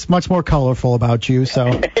is much more colorful about you.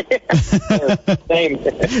 So. Same.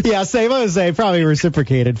 Yeah, same. I would say probably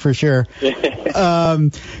reciprocated for sure.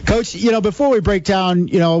 Coach, before we break down,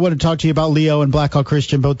 I want to talk to you about Leo and Blackhawk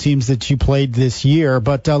Christian, both teams that you played this year.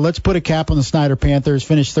 But let's put a cap on the Snyder Panthers.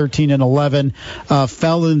 Finished 13-11,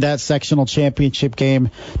 fell in that sectional championship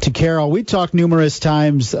game to Carroll. We talked numerous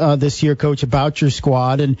times this year, Coach, about your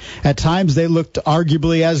squad, and at times they looked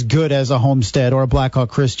arguably as good as a Homestead or a Blackhawk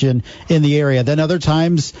Christian in the area. Then other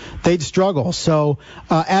times they'd struggle. So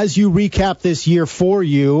as you recap this year for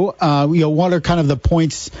you, what are kind of the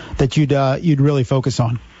points that you'd really focus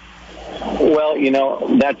on? Well,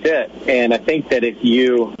 that's it. And I think that if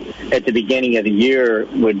you, at the beginning of the year,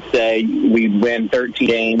 would say we'd win 13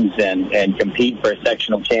 games and compete for a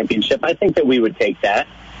sectional championship, I think that we would take that.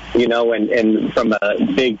 And from a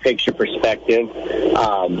big picture perspective.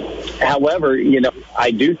 However,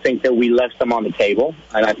 I do think that we left some on the table,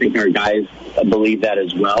 and I think our guys believe that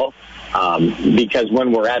as well. Because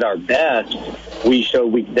when we're at our best, we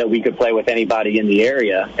show that we could play with anybody in the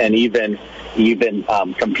area, and even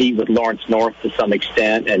compete with Lawrence North to some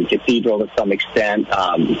extent and Cathedral to some extent.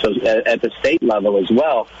 So at the state level as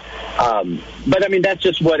well. But I mean, that's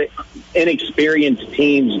just what inexperienced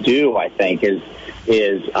teams do. I think is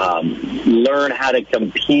learn how to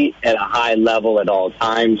compete at a high level at all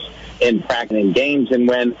times in practice and games, and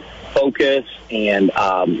when focus and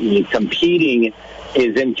competing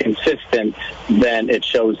is inconsistent, then it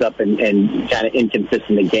shows up in kind of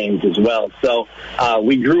inconsistent in games as well. So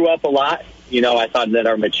we grew up a lot. I thought that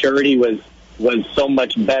our maturity was so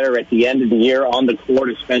much better at the end of the year on the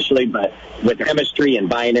court especially, but with chemistry and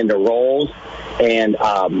buying into roles. And,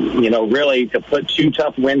 really to put two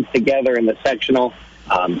tough wins together in the sectional,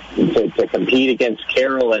 to compete against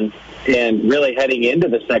Carroll and really heading into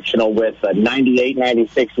the sectional with a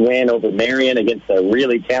 98-96 win over Marion against a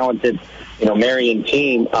really talented, Marion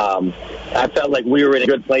team. I felt like we were in a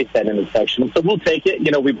good place then in the sectional. So we'll take it.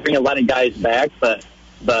 We bring a lot of guys back, but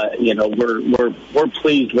we're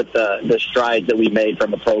pleased with the strides that we made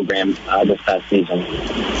from the program this past season.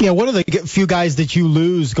 Yeah, one of the few guys that you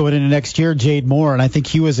lose going into next year, Jade Moore, and I think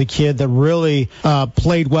he was a kid that really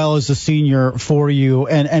played well as a senior for you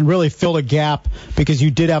and really filled a gap because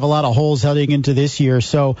you did have a lot of holes heading into this year.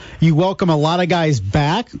 So you welcome a lot of guys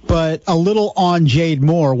back, but a little on Jade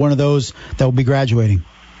Moore, one of those that will be graduating.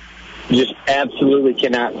 Just absolutely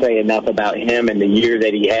cannot say enough about him and the year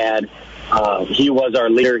that he had. He was our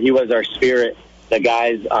leader. He was our spirit. The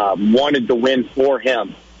guys wanted to win for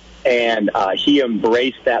him, and he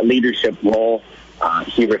embraced that leadership role.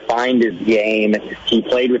 He refined his game. He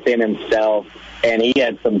played within himself. And he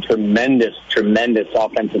had some tremendous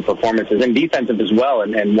offensive performances and defensive as well,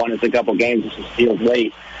 and won us a couple games with some steals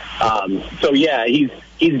late. So yeah, he's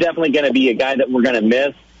definitely going to be a guy that we're going to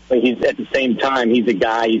miss. But he's at the same time, he's a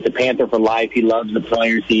guy. He's a Panther for life. He loves the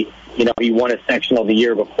players. He won a sectional the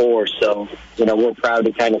year before. So we're proud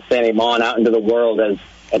to kind of send him on out into the world as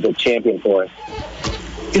a champion for us.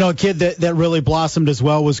 A kid that really blossomed as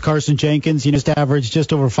well was Carson Jenkins. He just averaged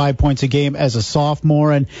just over 5 points a game as a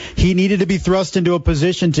sophomore, and he needed to be thrust into a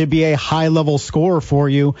position to be a high-level scorer for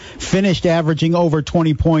you. Finished averaging over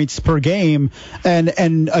 20 points per game,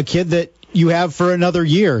 and a kid that you have for another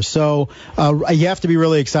year. So you have to be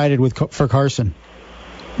really excited for Carson.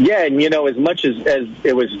 Yeah, and as much as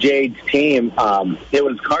it was Jade's team, it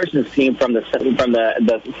was Carson's team from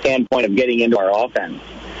the standpoint of getting into our offense.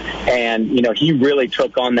 And, he really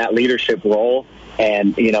took on that leadership role.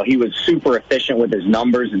 And, he was super efficient with his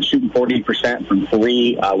numbers and shooting 40% from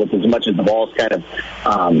three with as much as the ball's kind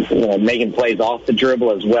of, making plays off the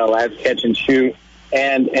dribble as well as catch and shoot.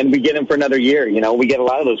 And we get him for another year. We get a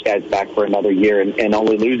lot of those guys back for another year and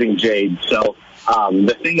only losing Jade. So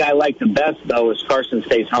the thing I like the best, though, is Carson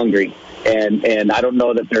stays hungry. And I don't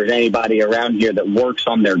know that there's anybody around here that works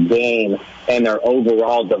on their game and their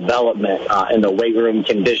overall development in the weight room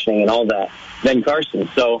conditioning and all that than Carson.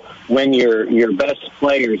 So when your best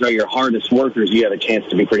players are your hardest workers, you have a chance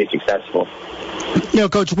to be pretty successful.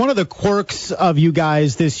 Coach, one of the quirks of you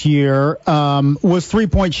guys this year was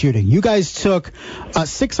three-point shooting. You guys took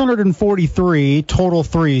 643 total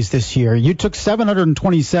threes this year. You took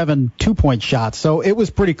 727 two-point shots, so it was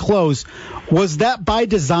pretty close. Was that by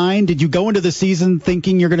design? Did you go into the season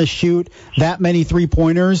thinking you're going to shoot that many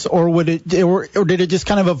three-pointers, or did it just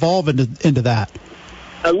kind of evolve into that?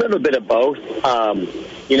 A little bit of both.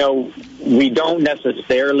 We don't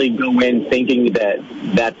necessarily go in thinking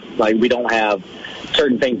that's like we don't have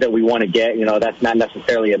certain things that we want to get. That's not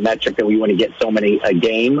necessarily a metric that we want to get so many a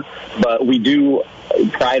game, but we do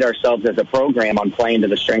pride ourselves as a program on playing to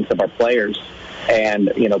the strengths of our players.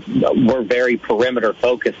 And, we're very perimeter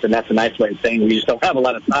focused, and that's a nice way of saying we just don't have a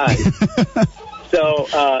lot of size. So,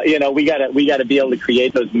 we gotta be able to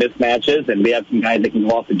create those mismatches, and we have some guys that can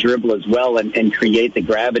go off the dribble as well and create the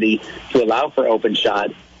gravity to allow for open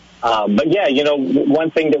shots. But yeah,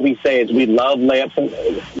 one thing that we say is we love layups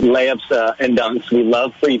and dunks. We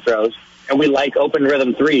love free throws, and we like open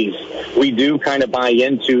rhythm threes. We do kind of buy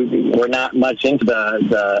into. We're not much into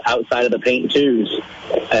the outside of the paint twos,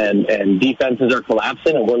 and defenses are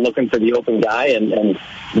collapsing, and we're looking for the open guy. And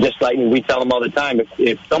just like we tell them all the time,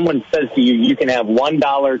 if someone says to you, you can have $1, $2,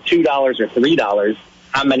 or $3,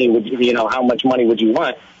 how much money would you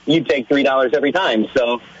want? You take $3 every time.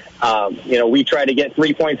 So. We try to get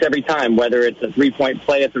 3 points every time, whether it's a 3-point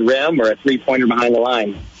play at the rim or a 3-pointer behind the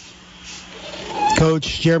line.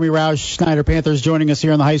 Coach Jeremy Roush, Snyder Panthers, joining us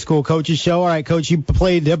here on the High School Coaches Show. All right, Coach, you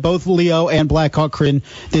played both Leo and Blackhawk Christian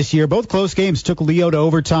this year. Both close games. Took Leo to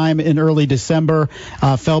overtime in early December,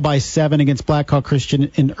 fell by 7 against Blackhawk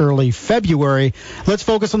Christian in early February. Let's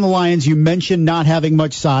focus on the Lions. You mentioned not having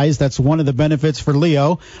much size. That's one of the benefits for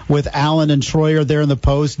Leo, with Allen and Troyer there in the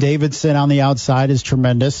post. Davidson on the outside is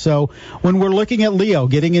tremendous. So when we're looking at Leo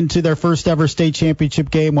getting into their first ever state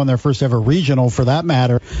championship game, won their first ever regional for that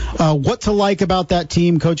matter, what to like about that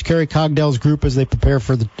team, Coach Kerry Cogdell's group, as they prepare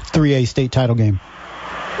for the 3A state title game?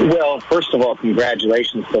 Well, first of all,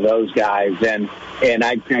 congratulations to those guys. And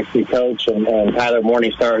I actually coach and Tyler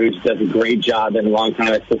Morningstar, who does a great job and a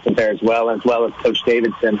long-time assistant there as well as Coach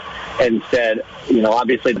Davidson, and said,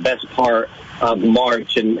 obviously the best part of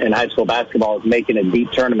March in high school basketball is making a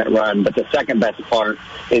deep tournament run, but the second best part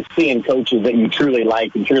is seeing coaches that you truly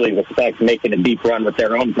like and truly respect making a deep run with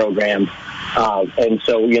their own programs. And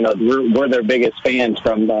so, we're their biggest fans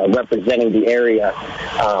from representing the area.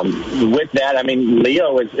 With that,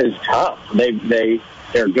 Leo is tough.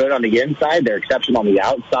 They're good on the inside. They're exceptional on the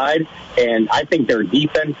outside. And I think their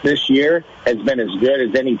defense this year has been as good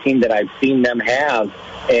as any team that I've seen them have.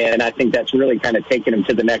 And I think that's really kind of taken them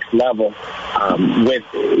to the next level. With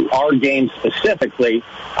our game specifically,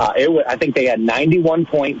 I think they had 91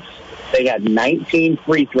 points. They had 19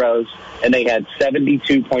 free throws, and they had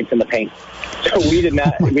 72 points in the paint. So we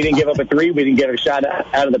didn't give up a three. We didn't get a shot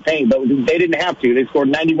out of the paint, but they didn't have to. They scored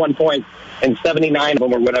 91 points, and 79 of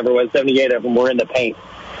them, or whatever it was, 78 of them were in the paint.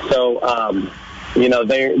 So, they've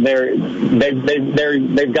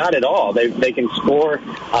got it all. They can score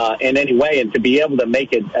in any way, and to be able to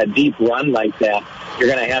make a deep run like that, you're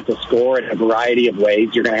going to have to score in a variety of ways.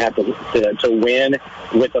 You're going to have to win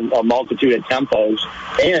with a multitude of tempos,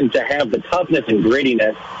 and to have the toughness and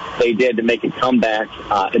grittiness they did to make a comeback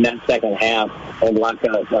in that second half. And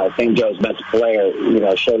Laka, St. Joe's best player,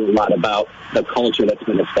 showed a lot about the culture that's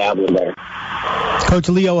been established there. Coach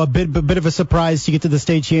Leo, a bit of a surprise to get to the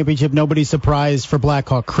state championship. Nobody's surprised for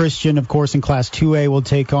Blackhawk Christian. Of course, in Class 2A, will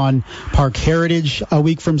take on Park Heritage a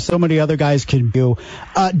week from so many other guys can do.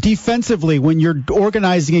 Defensively, when you're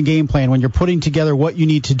organizing a game plan, when you're putting together what you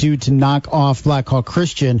need to do to knock off Blackhawk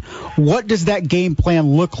Christian, what does that game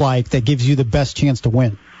plan look like that gives you the best chance to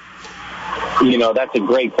win? That's a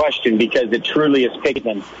great question, because it truly is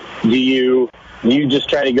picking. Do you just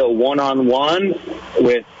try to go one-on-one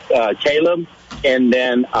with Caleb and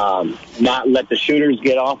then not let the shooters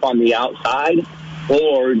get off on the outside?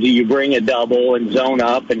 Or do you bring a double and zone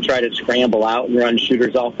up and try to scramble out and run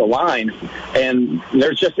shooters off the line? And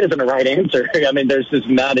there just isn't a right answer. I mean, there's just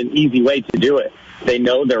not an easy way to do it. They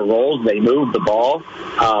know their roles. They move the ball.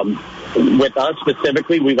 With us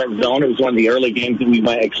specifically, we went zone. It was one of the early games that we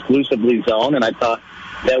went exclusively zone, and I thought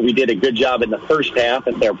that we did a good job in the first half,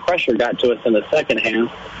 and their pressure got to us in the second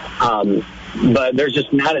half. But there's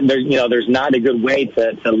not a good way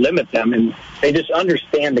to limit them, and they just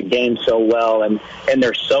understand the game so well, and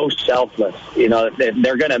they're so selfless.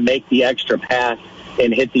 They're going to make the extra pass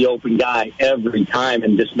and hit the open guy every time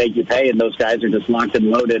and just make you pay, and those guys are just locked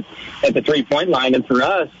and loaded at the three-point line. And for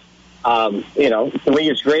us, 3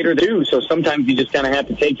 is greater than 2, so sometimes you just kind of have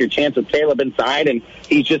to take your chance with Caleb inside, and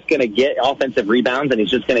he's just going to get offensive rebounds, and he's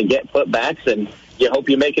just going to get putbacks, and you hope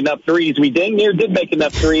you make enough threes. We dang near did make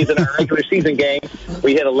enough threes in our regular season game.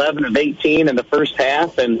 We hit 11 of 18 in the first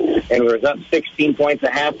half, and we was up 16 points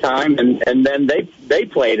at halftime, and then they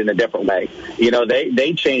played in a different way.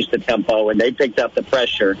 They changed the tempo, and they picked up the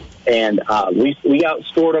pressure, and we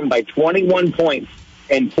outscored them by 21 points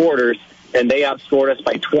in quarters, and they outscored us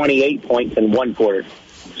by 28 points in one quarter.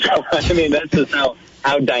 So, I mean, that's just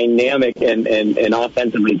how dynamic and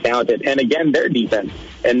offensively talented. And, again, their defense.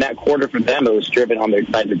 And that quarter for them, it was driven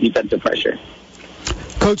by the defensive pressure.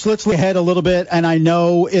 Coach, let's look ahead a little bit, and I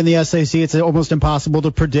know in the SAC it's almost impossible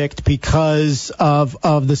to predict because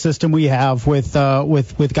of the system we have with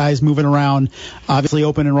guys moving around. Obviously,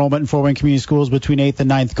 open enrollment in Fort Wayne Community Schools between 8th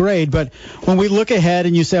and 9th grade. But when we look ahead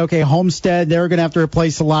and you say, okay, Homestead, they're going to have to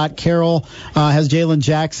replace a lot. Carroll has Jalen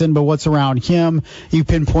Jackson, but what's around him? You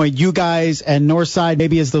pinpoint you guys and Northside,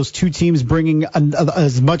 maybe as those two teams bringing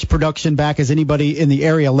as much production back as anybody in the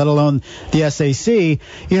area, let alone the SAC.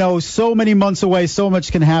 So many months away, so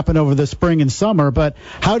much can happen over the spring and summer, but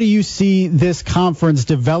how do you see this conference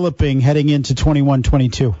developing heading into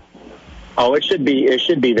 21-22? Oh, it should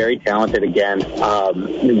be very talented again,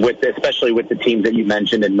 especially with the teams that you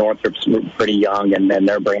mentioned. And Northrop's pretty young, and then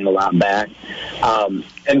they're bringing a lot back.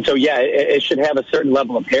 And so, it should have a certain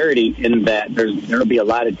level of parity in that there'll be a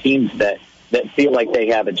lot of teams that feel like they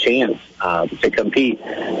have a chance to compete.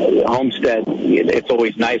 Homestead, it's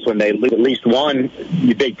always nice when they lose at least one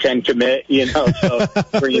Big Ten commit, so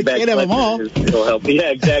bringing back will help.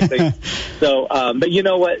 Yeah, exactly. So, but you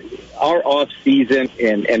know what? Our off season,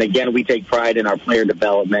 and again, we take pride in our player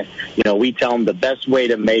development. We tell them the best way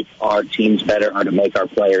to make our teams better are to make our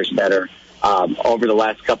players better. Over the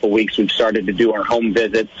last couple of weeks, we've started to do our home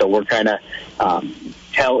visits, so we're kind of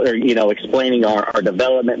explaining our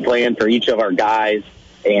development plan for each of our guys.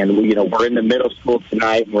 And we're in the middle school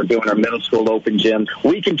tonight, and we're doing our middle school open gyms.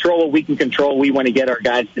 We control what we can control. We want to get our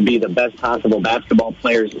guys to be the best possible basketball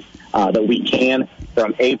players that we can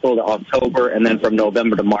from April to October, and then from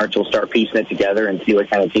November to March, we'll start piecing it together and see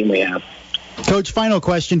what kind of team we have. Coach, final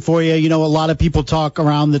question for you. A lot of people talk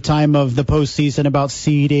around the time of the postseason about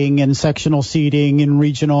seeding and sectional seeding and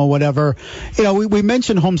regional, whatever. We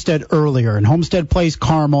mentioned Homestead earlier, and Homestead plays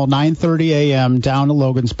Carmel 9:30 a.m. down at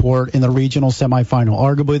Logansport in the regional semifinal.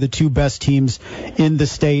 Arguably the two best teams in the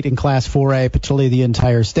state in Class 4A, particularly the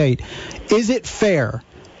entire state. Is it fair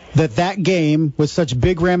that game with such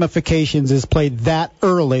big ramifications is played that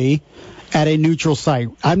early at a neutral site?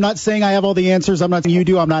 I'm not saying I have all the answers. I'm not saying you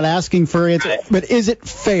do. I'm not asking for answers. But is it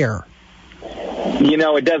fair?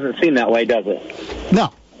 It doesn't seem that way, does it?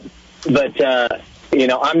 No. But,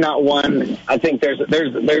 I'm not one. I think there's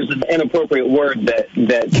an inappropriate word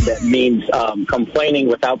that means complaining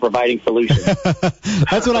without providing solutions.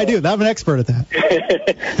 That's what I do. I'm an expert at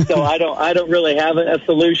that. So I don't really have a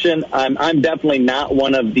solution. I'm definitely not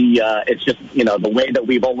one of the. It's just the way that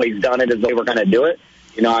we've always done it is the way we're going to do it.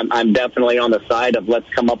 I'm definitely on the side of let's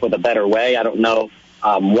come up with a better way. I don't know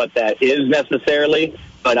what that is necessarily.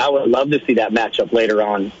 But I would love to see that matchup later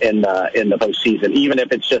on in the postseason, even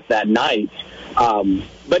if it's just that night.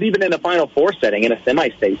 But even in a Final Four setting, in a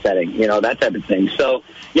semi-state setting, that type of thing. So,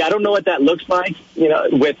 yeah, I don't know what that looks like,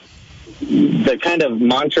 with the kind of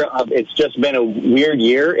mantra of it's just been a weird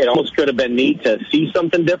year. It almost could have been neat to see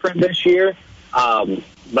something different this year.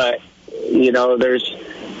 But,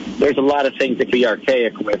 there's a lot of things that can be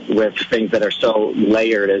archaic with things that are so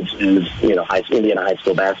layered as Indiana high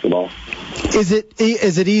school basketball. Is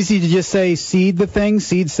it easy to just say seed the thing,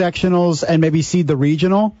 seed sectionals, and maybe seed the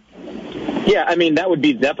regional? Yeah, I mean, that would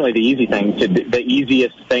be definitely the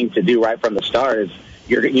easiest thing to do right from the start is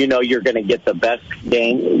you're going to get the best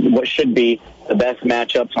game, what should be the best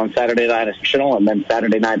matchups on Saturday night at sectional and then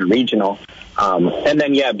Saturday night at regional. And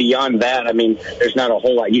then, beyond that, I mean, there's not a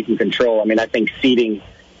whole lot you can control. I mean, I think seeding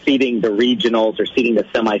the regionals or seeding the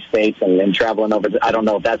semi-states and traveling over, I don't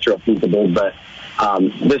know if that's real feasible, but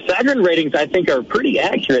the Sagarin ratings, I think, are pretty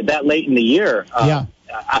accurate that late in the year.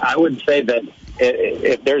 I would say that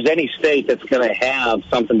if there's any state that's going to have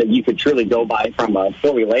something that you could truly go by from a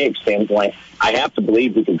formulaic standpoint, I have to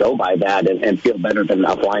believe we could go by that and feel better than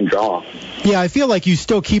a blind draw. Yeah, I feel like you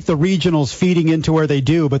still keep the regionals feeding into where they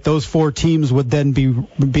do, but those 4 teams would then be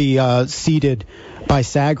seeded by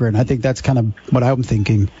Sagarin. I think that's kind of what I'm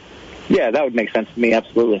thinking. Yeah, that would make sense to me,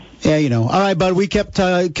 absolutely. Yeah, All right, bud, we kept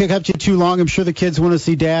you too long. I'm sure the kids want to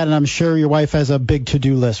see Dad, and I'm sure your wife has a big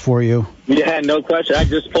to-do list for you. Yeah, no question. I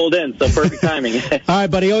just pulled in, so perfect timing. All right,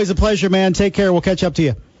 buddy, always a pleasure, man. Take care. We'll catch up to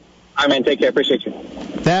you. All right, man, take care. Appreciate you.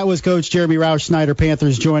 That was Coach Jeremy Roush, Snyder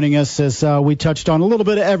Panthers, joining us as we touched on a little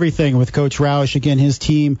bit of everything with Coach Roush. Again, his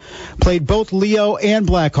team played both Leo and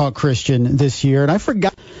Blackhawk Christian this year, and I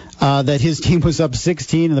forgot that his team was up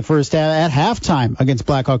 16 in the first half at halftime against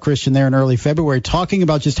Blackhawk Christian there in early February, talking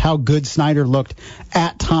about just how good Snyder looked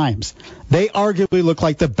at times. They arguably look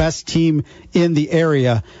like the best team in the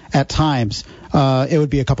area at times. It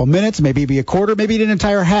would be a couple minutes, maybe be a quarter, maybe an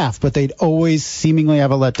entire half, but they'd always seemingly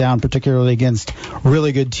have a letdown, particularly against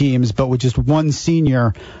really good teams. But with just one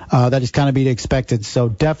senior, that is kind of be expected. So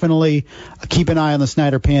definitely keep an eye on the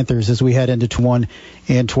Snyder Panthers as we head into 21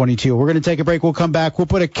 and 22. We're going to take a break. We'll come back. We'll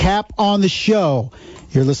put a cap on the show.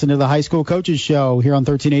 You're listening to the High School Coaches Show here on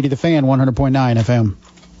 1380 The Fan, 100.9 FM.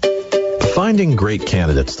 Finding great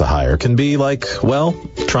candidates to hire can be like, well,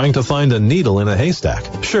 trying to find a needle in a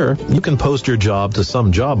haystack. Sure, you can post your job to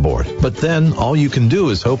some job board, but then all you can do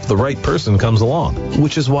is hope the right person comes along,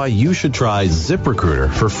 which is why you should try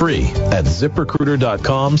ZipRecruiter for free at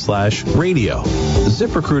ZipRecruiter.com/radio.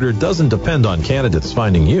 ZipRecruiter doesn't depend on candidates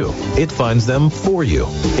finding you. It finds them for you.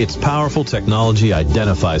 Its powerful technology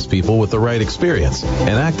identifies people with the right experience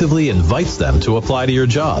and actively invites them to apply to your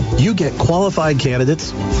job. You get qualified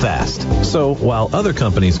candidates fast. So while other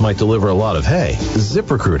companies might deliver a lot of hay,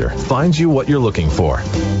 ZipRecruiter finds you what you're looking for.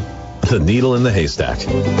 The needle in the haystack.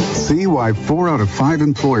 See why 4 out of 5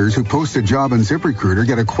 employers who post a job on ZipRecruiter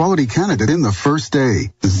get a quality candidate in the first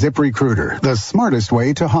day. ZipRecruiter, the smartest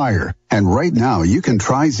way to hire. And right now, you can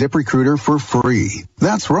try ZipRecruiter for free.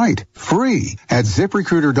 That's right, free at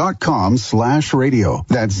ZipRecruiter.com/radio.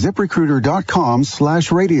 That's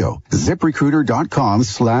ZipRecruiter.com/radio.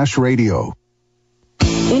 ZipRecruiter.com/radio.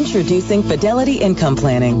 Introducing Fidelity Income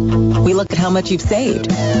Planning. We look at how much you've saved,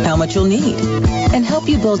 how much you'll need, and help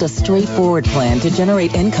you build a straightforward plan to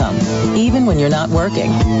generate income, even when you're not working.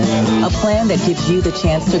 A plan that gives you the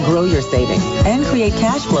chance to grow your savings and create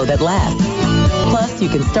cash flow that lasts. Plus, you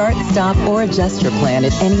can start, stop, or adjust your plan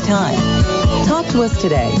at any time. Talk to us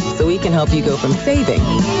today so we can help you go from saving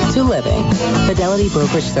to living. Fidelity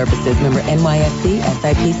Brokerage Services, member NYSE,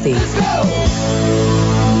 SIPC.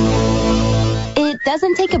 It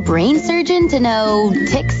doesn't take a brain surgeon to know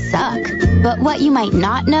ticks suck. But what you might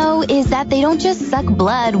not know is that they don't just suck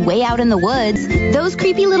blood way out in the woods. Those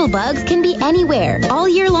creepy little bugs can be anywhere, all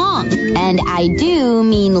year long. And I do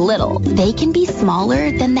mean little. They can be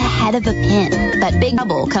smaller than the head of a pin. But Big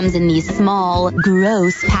Trouble comes in these small,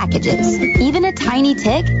 gross packages. Even a tiny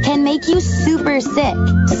tick can make you super sick.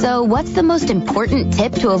 So what's the most important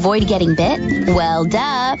tip to avoid getting bit? Well,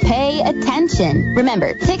 duh, pay attention.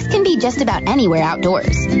 Remember, ticks can be just about anywhere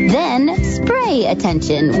outdoors. Then spray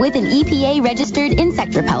attention with an EPA-registered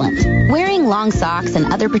insect repellent. Wearing long socks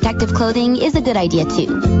and other protective clothing is a good idea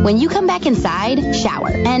too. When you come back inside, shower.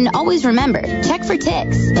 And always remember, check for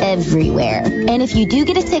ticks everywhere. And if you do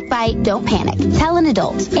get a tick bite, don't panic. Tell an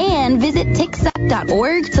adult. And visit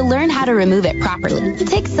ticksuck.org to learn how to remove it properly.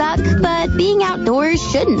 Ticks suck, but being outdoors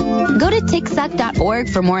shouldn't. Go to ticksuck.org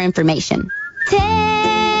for more information.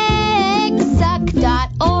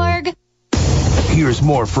 Ticksuck.org. Here's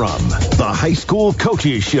more from the High School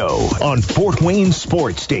Coaches Show on Fort Wayne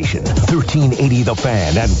Sports Station, 1380 The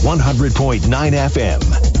Fan and 100.9 FM.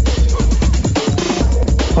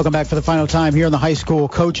 Welcome back for the final time here on the High School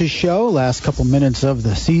Coaches Show. Last couple minutes of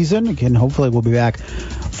the season. Again, hopefully we'll be back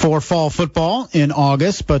for fall football in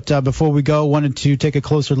August. But before we go, wanted to take a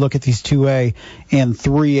closer look at these 2A and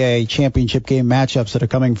 3A championship game matchups that are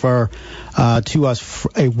coming to us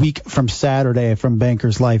a week from Saturday from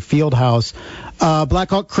Bankers Life Fieldhouse.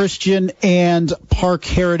 Blackhawk Christian and Park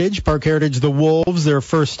Heritage. Park Heritage, the Wolves, their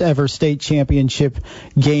first ever state championship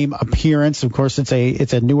game appearance. Of course, it's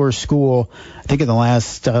a newer school, I think in the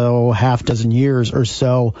last half dozen years or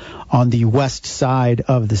so, on the west side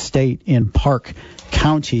of the state in Park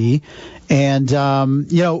County. And,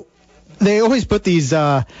 they always put these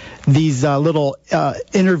little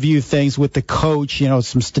interview things with the coach,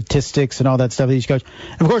 some statistics and all that stuff that each coach.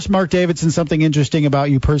 And of course, Mark Davidson, something interesting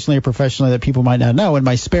about you personally or professionally that people might not know. In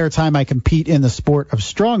my spare time, I compete in the sport of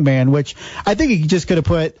strongman, which I think he just could have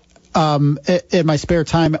put in my spare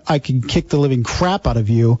time, I can kick the living crap out of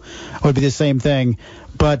you. It would be the same thing.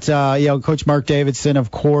 But, Coach Mark Davidson,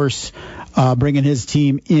 of course, bringing his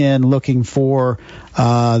team in, looking for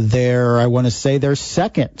their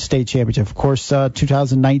second state championship. Of course,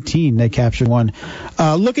 2019, they captured one.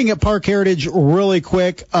 Looking at Park Heritage really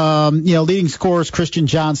quick, leading scorers, Christian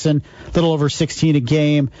Johnson, a little over 16 a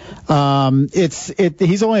game.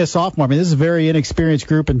 He's only a sophomore. I mean, this is a very inexperienced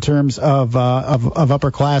group in terms of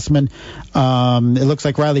upperclassmen. It looks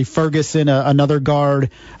like Riley Ferguson, another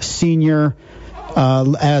guard, senior,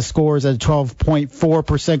 as scores at a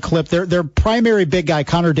 12.4% clip. Their primary big guy,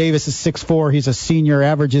 Connor Davis, is 6'4". He's a senior,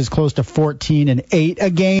 averages close to 14 and 8 a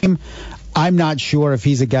game. I'm not sure if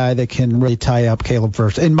he's a guy that can really tie up Caleb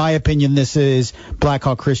First. In my opinion, this is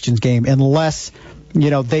Blackhawk Christian's game, unless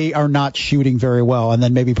they are not shooting very well, and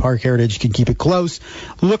then maybe Park Heritage can keep it close.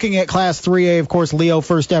 Looking at Class 3A, of course, Leo,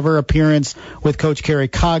 first ever appearance with Coach Kerry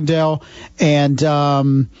Cogdell. And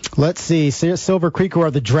let's see, Silver Creek, who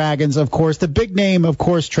are the Dragons, of course. The big name, of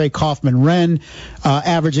course, Trey Kaufman-Wren,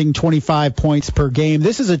 averaging 25 points per game.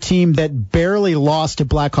 This is a team that barely lost to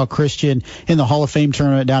Blackhawk Christian in the Hall of Fame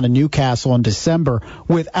tournament down in Newcastle in December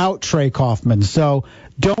without Trey Kaufman. So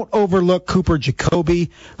don't overlook Cooper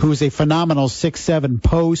Jacoby, who is a phenomenal 6'7"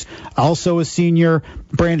 post, also a senior.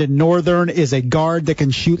 Brandon Northern is a guard that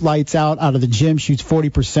can shoot lights out of the gym, shoots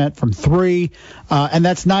 40% from three, and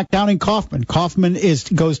that's not counting Kaufman. Kaufman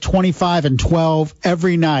goes 25 and 12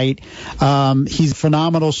 every night. He's a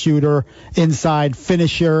phenomenal shooter, inside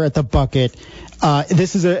finisher at the bucket.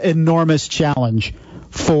 This is an enormous challenge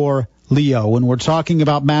for Leo. When we're talking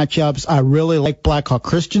about matchups, I really like Blackhawk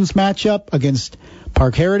Christian's matchup against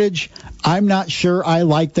Park Heritage. I'm not sure I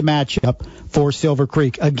like the matchup for Silver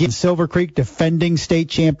Creek. Again, Silver Creek, defending state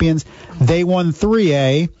champions. They won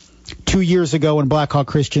 3A 2 years ago when Blackhawk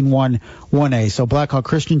Christian won 1A. So Blackhawk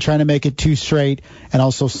Christian trying to make it 2 straight, and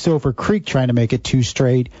also Silver Creek trying to make it 2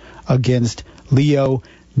 straight against Leo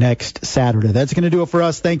next Saturday. That's going to do it for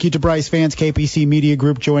us. Thank you to Bryce Vance, KPC Media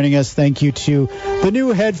Group, joining us. Thank you to the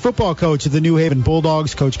new head football coach of the New Haven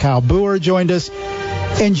Bulldogs, Coach Kyle Boer, joined us.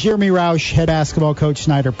 And Jeremy Roush, head basketball coach,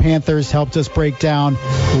 Snyder Panthers, helped us break down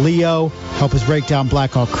Leo, helped us break down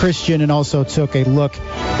Blackhawk Christian, and also took a look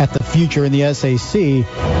at the future in the SAC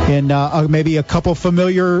and maybe a couple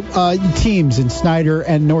familiar teams in Snyder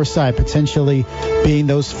and Northside potentially being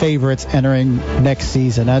those favorites entering next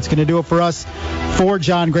season. That's going to do it for us. For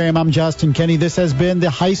John Graham, I'm Justin Kenny. This has been the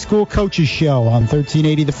High School Coaches Show on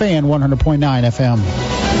 1380 The Fan, 100.9 FM.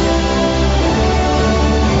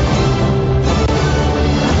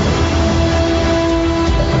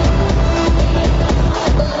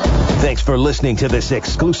 Thanks for listening to this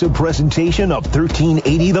exclusive presentation of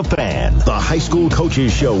 1380 The Fan, the High School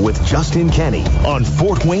Coaches Show with Justin Kenny on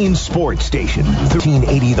Fort Wayne Sports Station,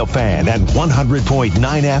 1380 The Fan and 100.9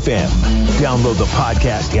 FM. Download the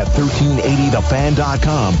podcast at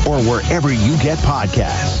 1380thefan.com or wherever you get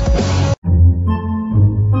podcasts.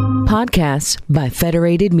 Podcasts by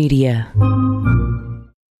Federated Media.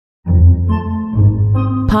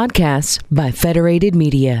 Podcasts by Federated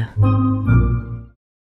Media.